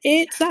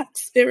 it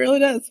sucks. It really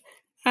does.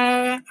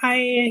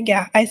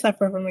 I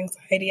suffer from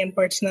anxiety,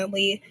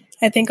 unfortunately.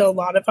 I think a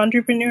lot of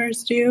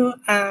entrepreneurs do.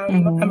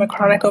 I'm a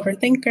chronic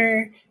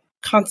overthinker,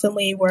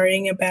 constantly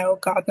worrying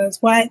about God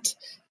knows what.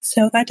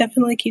 So that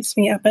definitely keeps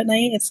me up at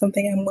night. It's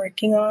something I'm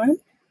working on.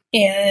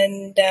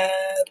 And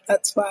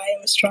that's why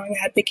I'm a strong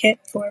advocate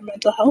for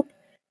mental health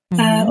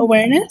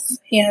awareness.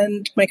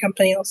 And my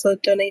company also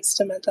donates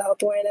to mental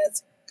health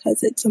awareness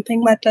because it's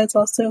something that does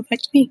also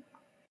affect me.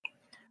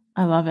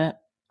 I love it.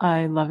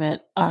 Back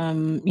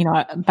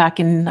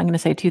in, I'm going to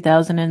say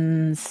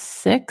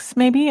 2006,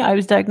 maybe, I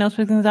was diagnosed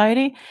with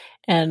anxiety,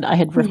 and I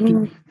had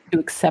refused to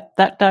accept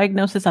that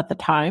diagnosis at the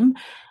time.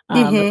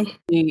 In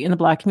the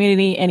Black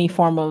community, any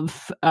form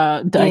of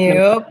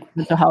diagnosis of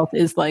mental health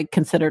is like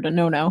considered a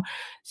no-no.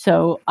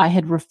 So I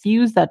had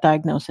refused that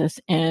diagnosis,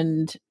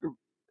 and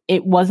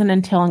it wasn't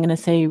until, I'm going to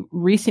say,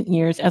 recent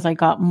years, as I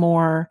got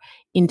more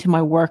into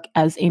my work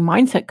as a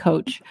mindset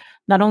coach,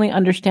 not only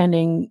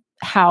understanding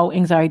how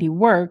anxiety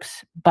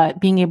works,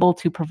 but being able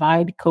to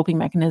provide coping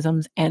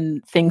mechanisms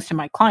and things to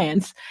my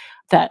clients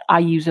that I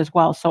use as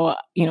well. So,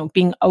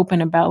 being open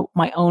about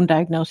my own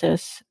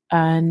diagnosis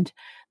and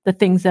the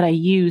things that I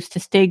use to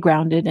stay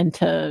grounded and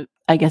to,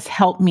 I guess,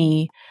 help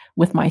me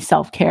with my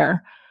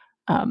self-care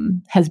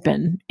has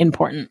been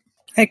important.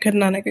 I could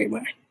not agree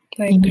more.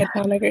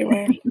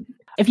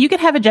 If you could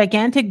have a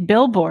gigantic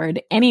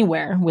billboard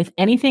anywhere with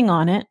anything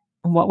on it,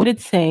 what would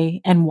it say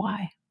and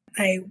why?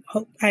 I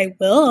hope I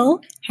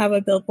will have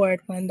a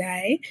billboard one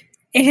day.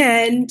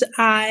 And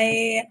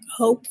I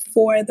hope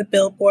for the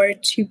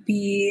billboard to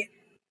be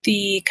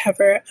the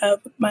cover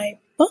of my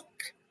book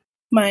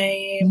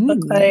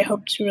that I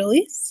hope to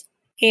release.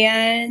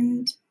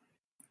 And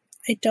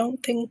I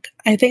think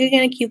I'm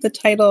going to keep the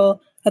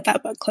title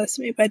that book close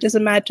to me, but just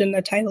imagine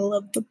the title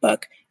of the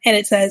book and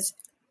it says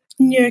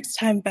New York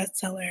Times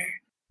bestseller.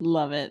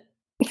 Love it.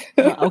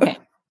 Okay.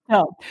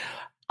 So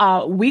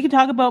we could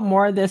talk about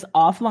more of this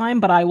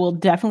offline, but I will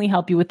definitely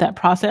help you with that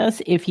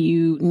process if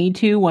you need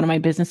to. One of my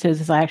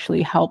businesses is I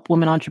actually help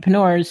women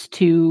entrepreneurs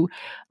to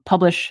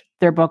publish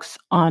their books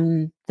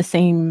on the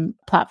same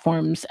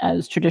platforms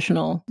as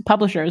traditional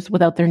publishers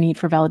without their need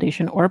for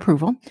validation or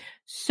approval.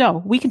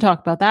 So we can talk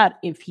about that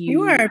if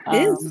you are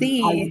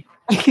busy.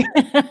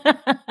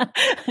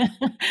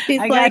 She's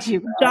I got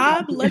you.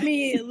 Job, let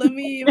me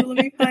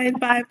find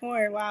 5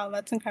 more. Wow,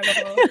 that's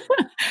incredible.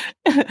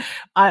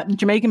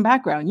 Jamaican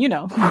background, you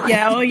know.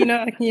 Yeah, well, you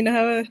know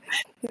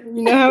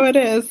how it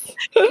is.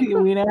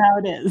 We know how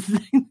it is.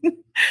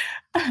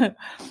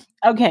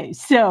 Okay,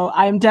 so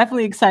I'm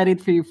definitely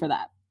excited for you for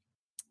that.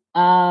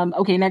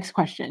 Okay, next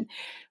question.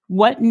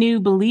 What new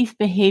belief,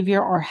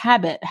 behavior, or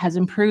habit has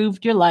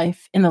improved your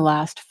life in the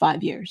last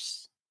 5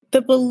 years?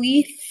 The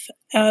belief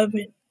of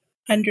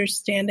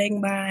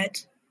understanding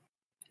that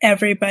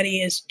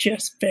everybody is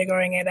just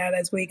figuring it out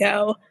as we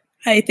go.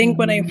 I think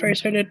when I first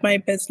started my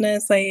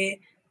business, I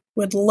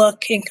would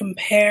look and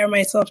compare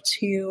myself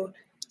to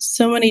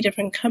so many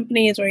different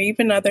companies or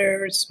even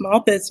other small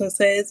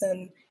businesses,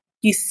 and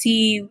you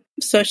see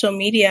social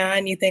media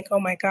and you think, oh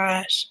my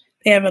gosh,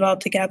 they have it all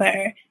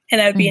together.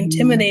 And I'd be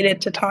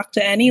intimidated to talk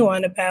to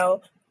anyone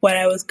about what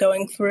I was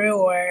going through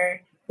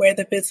or where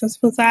the business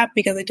was at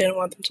because I didn't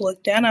want them to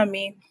look down on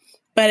me.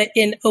 But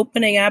in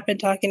opening up and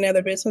talking to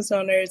other business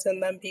owners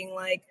and them being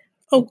like,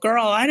 oh,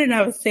 girl, I didn't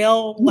have a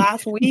sale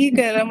last week.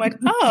 And I'm like,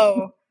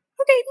 oh,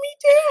 okay, me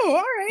too. All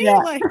right. Yeah.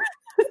 Like,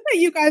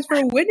 you guys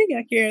were winning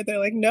out here. They're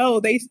like, no,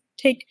 they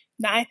take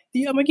 9.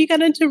 I'm like, you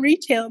got into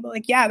retail. They're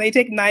like, yeah, they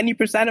take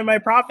 90% of my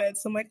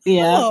profits. I'm like,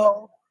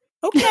 oh,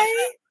 okay.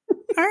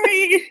 All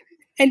right.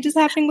 And just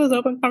having those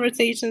open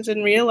conversations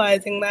and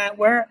realizing that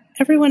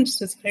everyone's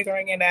just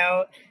figuring it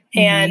out.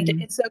 And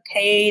it's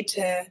okay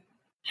to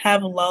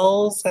have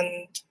lulls.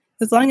 And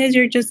as long as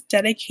you're just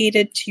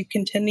dedicated to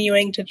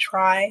continuing to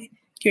try,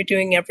 you're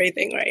doing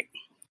everything right.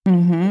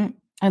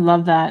 I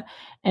love that.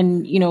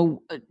 And,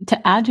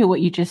 to add to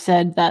what you just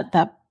said,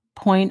 that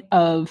point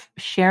of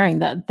sharing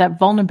that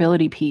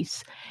vulnerability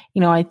piece,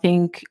 I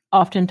think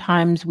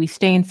oftentimes we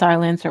stay in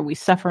silence or we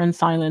suffer in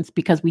silence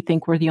because we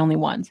think we're the only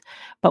ones.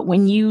 But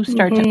when you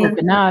start to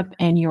open up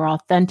and you're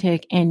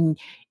authentic and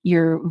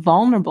you're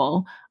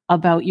vulnerable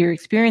about your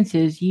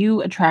experiences,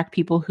 you attract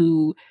people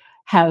who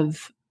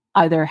have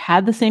either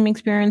had the same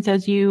experience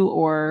as you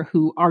or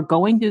who are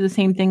going through the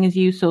same thing as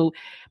you. So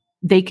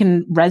they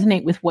can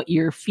resonate with what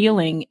you're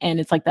feeling. And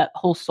it's like that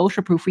whole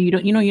social proof where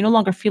you no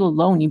longer feel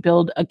alone. You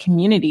build a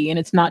community. And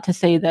it's not to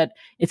say that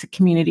it's a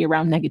community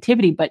around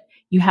negativity, but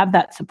you have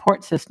that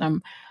support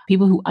system,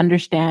 people who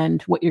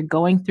understand what you're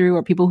going through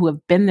or people who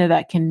have been there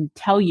that can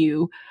tell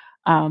you,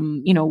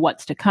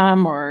 what's to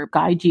come or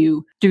guide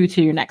you through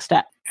to your next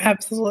step.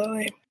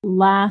 Absolutely.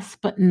 Last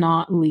but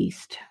not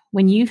least,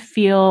 when you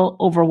feel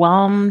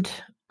overwhelmed,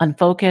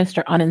 unfocused,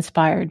 or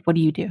uninspired, what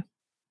do you do?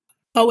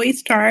 Always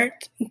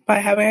start by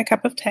having a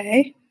cup of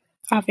tea,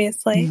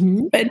 obviously.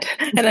 And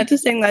I'm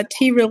just saying that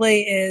tea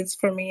really is,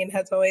 for me, and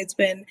has always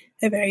been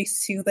a very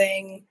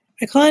soothing,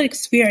 I call it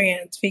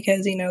experience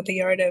because,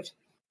 the art of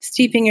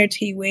steeping your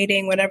tea,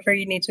 waiting, whatever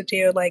you need to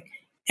do. Like,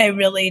 I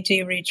really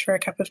do reach for a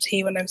cup of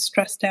tea when I'm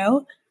stressed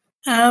out.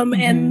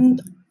 And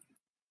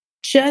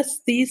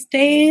just these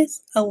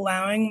days,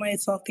 allowing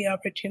myself the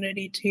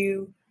opportunity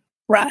to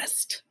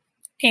rest.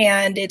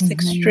 And it's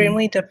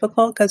extremely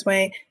difficult because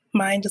my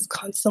mind is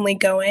constantly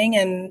going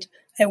and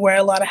I wear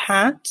a lot of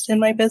hats in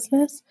my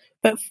business,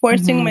 but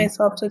forcing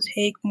myself to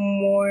take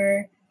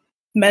more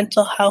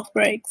mental health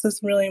breaks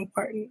is really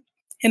important.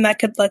 And that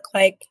could look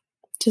like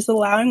just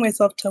allowing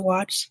myself to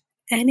watch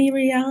any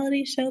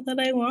reality show that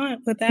I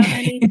want without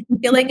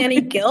feeling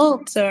any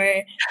guilt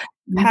or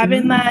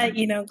having that,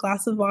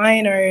 glass of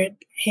wine or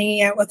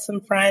hanging out with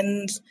some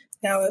friends.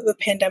 Now that the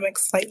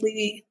pandemic's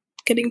slightly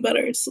getting better,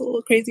 it's a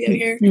little crazy out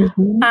here.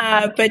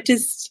 But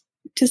just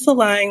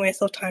allowing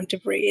myself time to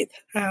breathe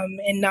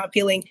and not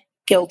feeling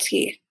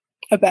guilty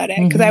about it.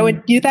 Because I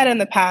would do that in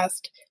the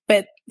past,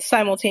 but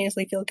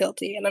simultaneously feel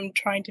guilty. And I'm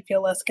trying to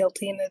feel less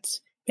guilty, and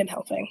it's been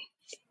helping.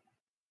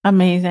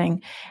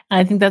 Amazing. And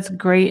I think that's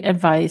great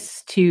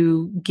advice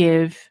to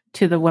give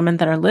to the women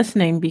that are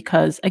listening,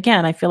 because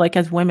again, I feel like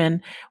as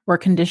women, we're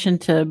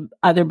conditioned to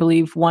either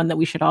believe, one, that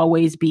we should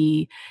always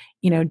be,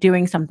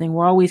 doing something.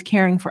 We're always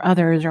caring for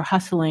others or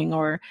hustling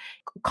or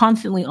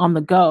constantly on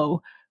the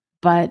go.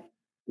 But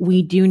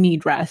we do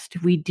need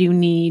rest. We do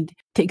need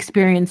to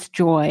experience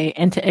joy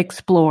and to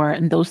explore.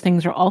 And those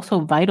things are also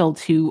vital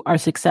to our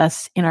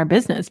success in our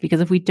business, because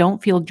if we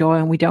don't feel joy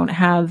and we don't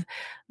have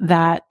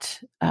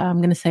that, I'm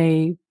going to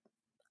say,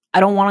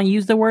 I don't want to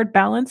use the word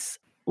balance.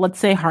 Let's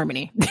say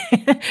harmony.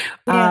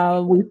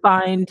 We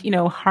find,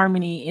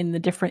 harmony in the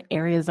different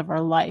areas of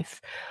our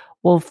life.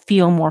 We'll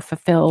feel more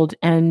fulfilled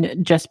and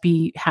just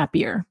be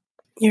happier.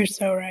 You're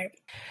so right.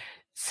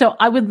 So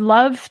I would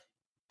love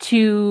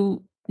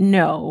to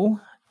know,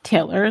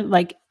 Taylor,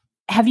 like,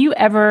 Have you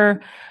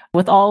ever,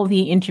 with all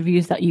the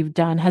interviews that you've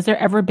done, has there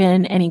ever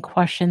been any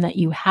question that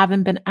you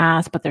haven't been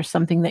asked, but there's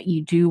something that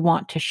you do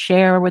want to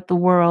share with the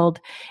world?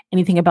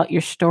 Anything about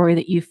your story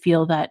that you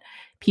feel that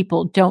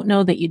people don't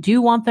know that you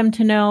do want them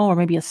to know, or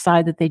maybe a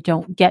side that they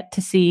don't get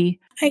to see?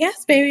 I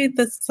guess maybe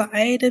the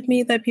side of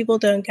me that people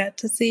don't get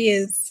to see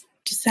is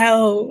just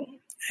how,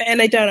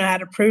 and I don't know how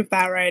to prove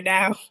that right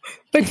now,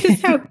 but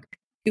just how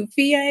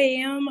goofy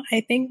I am.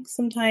 I think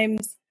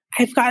sometimes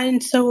I've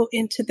gotten so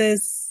into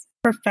this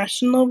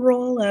professional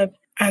role of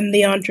I'm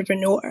the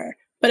entrepreneur,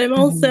 but I'm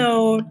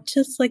also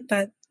just like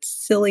that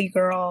silly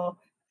girl.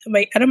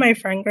 Out of my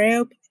friend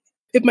group,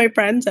 if my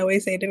friends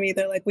always say to me,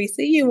 they're like, we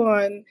see you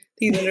on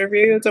these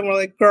interviews, and we're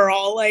like,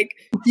 girl, like,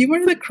 you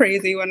were the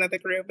crazy one of the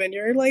group, and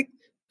you're like,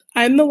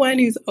 I'm the one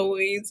who's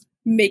always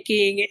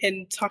making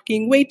and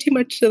talking way too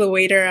much to the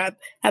waiter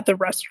at the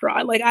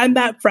restaurant. Like, I'm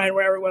that friend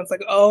where everyone's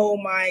like, oh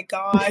my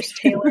gosh,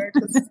 Taylor,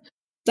 just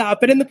stop.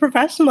 But in the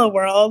professional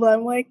world,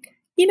 I'm like,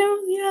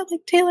 yeah,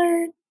 like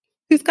Taylor,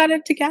 who's got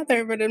it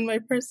together. But in my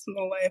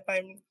personal life,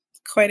 I'm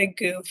quite a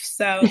goof.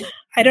 So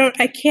I don't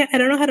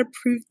know how to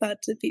prove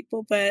that to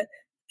people, but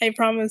I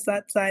promise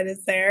that side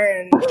is there.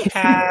 And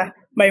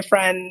my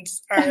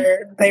friends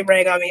they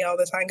rag on me all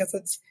the time because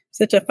it's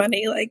such a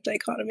funny like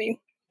dichotomy.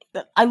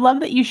 I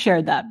love that you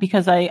shared that,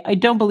 because I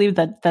don't believe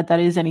that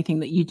is anything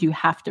that you do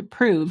have to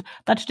prove.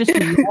 That's just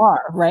who you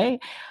are, right?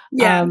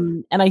 Yeah.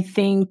 And I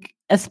think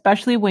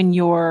especially when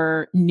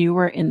you're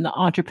newer in the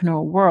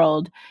entrepreneurial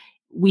world,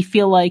 we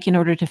feel like in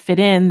order to fit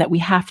in that we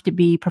have to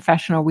be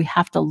professional, we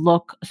have to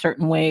look a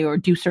certain way or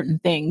do certain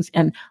things.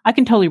 And I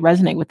can totally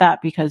resonate with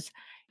that because,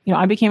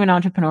 I became an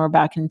entrepreneur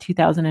back in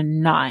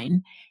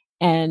 2009.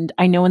 And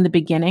I know in the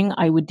beginning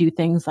I would do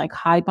things like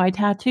hide my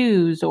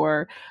tattoos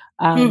or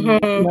try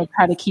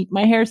to keep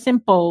my hair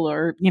simple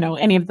or,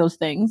 any of those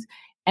things.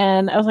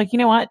 And I was like, you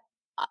know what?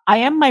 I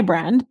am my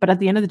brand, but at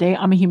the end of the day,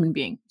 I'm a human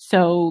being.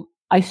 So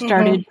I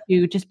started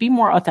to just be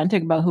more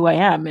authentic about who I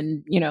am.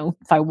 And,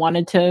 if I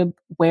wanted to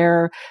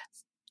wear,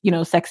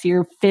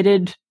 sexier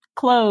fitted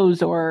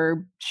clothes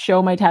or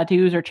show my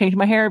tattoos or change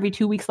my hair every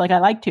 2 weeks like I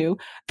like to,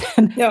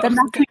 then that's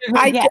who you're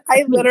gonna get.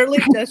 I literally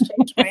just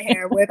changed my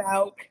hair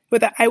without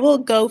I will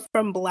go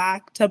from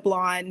black to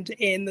blonde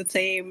in the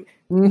same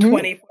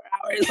 24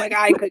 hours. Like,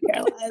 I could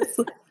care less.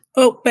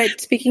 Oh,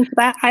 but speaking to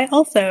that, I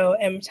also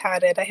am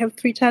tatted. I have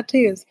 3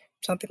 tattoos,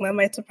 something that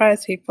might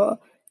surprise people.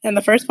 And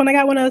the first one I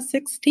got when I was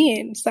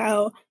 16.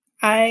 So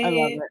I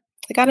love it.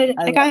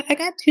 I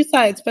got 2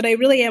 sides, but I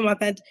really am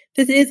authentic.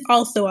 This is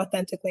also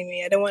authentically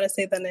me. I don't want to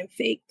say that I'm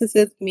fake. This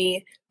is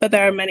me, but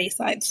there are many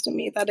sides to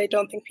me that I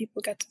don't think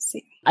people get to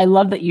see. I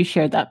love that you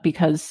shared that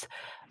because,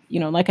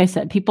 like I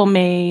said, people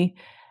may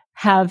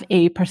have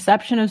a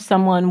perception of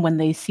someone when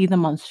they see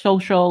them on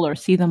social or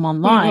see them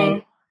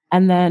online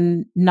and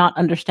then not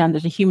understand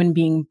there's a human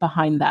being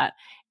behind that.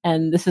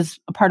 And this is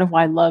a part of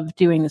why I love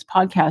doing this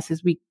podcast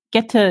is we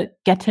get to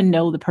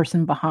know the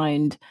person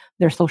behind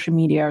their social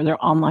media or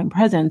their online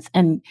presence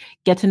and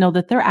get to know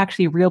that they're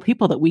actually real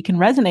people that we can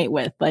resonate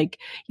with. Like,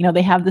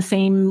 they have the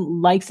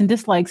same likes and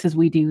dislikes as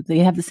we do. They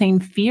have the same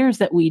fears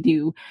that we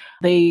do.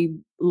 They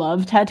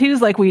love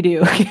tattoos like we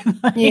do.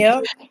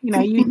 Yeah.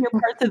 You hear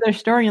parts of their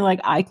story and you're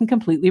like, I can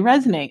completely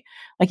resonate.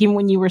 Like even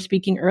when you were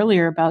speaking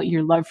earlier about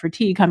your love for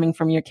tea coming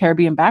from your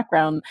Caribbean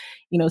background,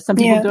 some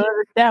people don't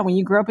understand. When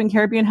you grow up in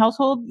Caribbean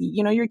household,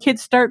 your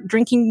kids start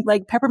drinking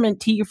like peppermint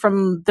tea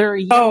from their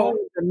yeah,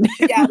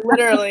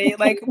 literally.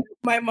 Like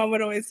my mom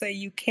would always say,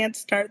 you can't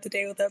start the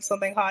day without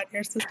something hot in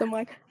your system.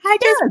 Like, I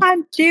just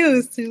want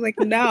juice. She's like,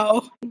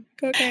 no.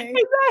 Okay.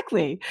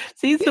 Exactly.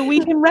 See, so we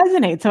can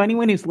resonate. So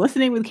anyone who's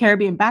listening with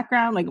Caribbean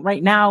background, like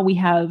right now we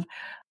have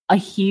a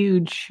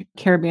huge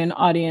Caribbean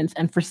audience.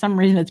 And for some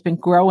reason it's been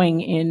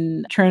growing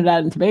in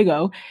Trinidad and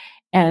Tobago.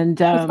 And,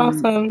 that's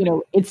awesome.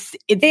 It's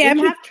hey, I'm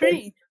half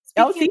Trini.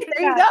 Oh, see,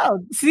 there you go.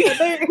 See?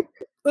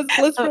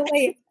 Let's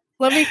relate.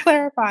 Let me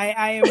clarify.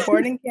 I am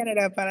born in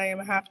Canada, but I am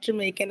half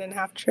Jamaican and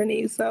half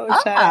Trini. So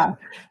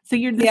so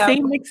you're the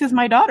same mix as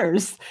my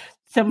daughters.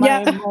 So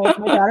my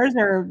daughters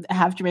are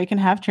half Jamaican,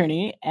 half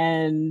Trini,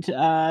 and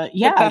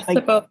the best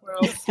of both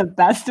worlds. The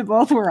best of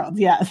both worlds,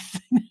 yes.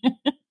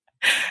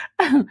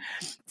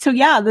 So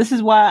this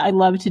is why I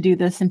love to do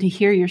this and to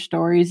hear your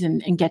stories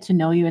and get to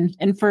know you,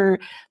 and for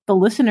the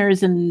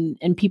listeners and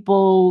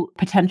people,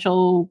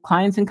 potential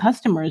clients and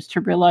customers to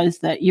realize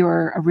that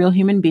you're a real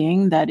human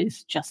being that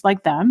is just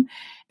like them,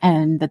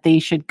 and that they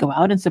should go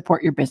out and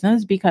support your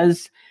business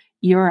because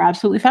you're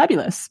absolutely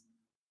fabulous.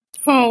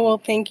 Oh, well,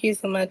 thank you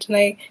so much. And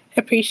I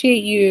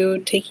appreciate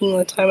you taking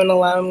the time and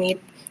allowing me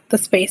the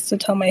space to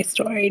tell my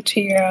story to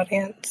your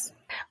audience.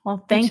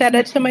 Well, thank you. Shout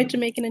out to my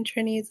Jamaican and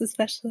Trinis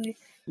especially.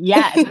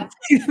 Yes,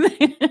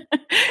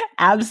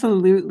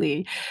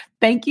 absolutely.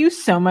 Thank you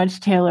so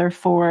much, Taylor,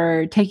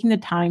 for taking the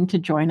time to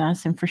join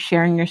us and for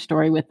sharing your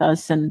story with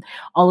us and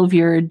all of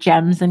your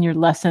gems and your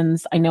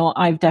lessons. I know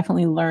I've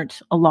definitely learned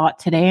a lot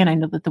today, and I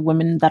know that the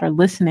women that are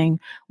listening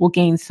will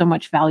gain so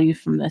much value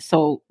from this.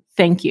 So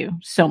thank you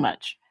so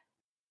much.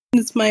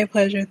 It's my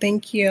pleasure.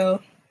 Thank you.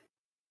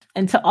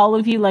 And to all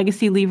of you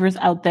legacy leavers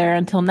out there,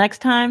 until next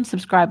time,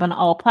 subscribe on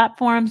all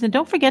platforms. And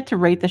don't forget to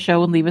rate the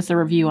show and leave us a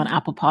review on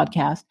Apple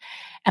Podcast.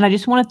 And I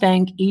just want to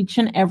thank each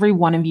and every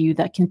one of you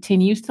that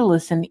continues to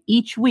listen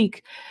each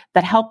week,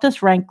 that helped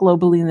us rank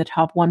globally in the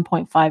top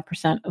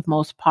 1.5% of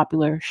most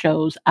popular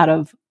shows out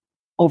of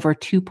over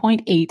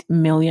 2.8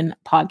 million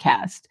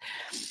podcasts.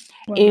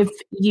 Wow. If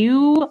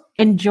you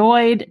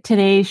enjoyed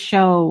today's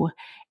show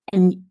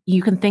and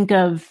you can think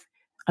of,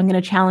 I'm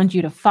going to challenge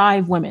you to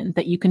 5 women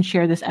that you can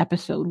share this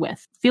episode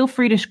with. Feel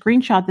free to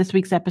screenshot this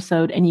week's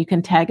episode and you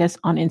can tag us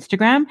on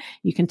Instagram.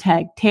 You can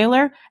tag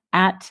Taylor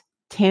at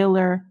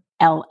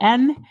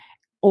TaylorLN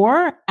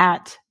or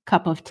at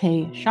Cup of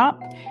Tea Shop.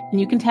 And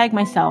you can tag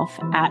myself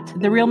at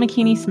The Real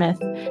McKinney Smith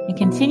and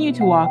continue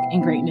to walk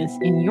in greatness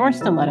in your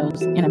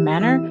stilettos in a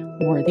manner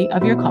worthy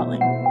of your calling.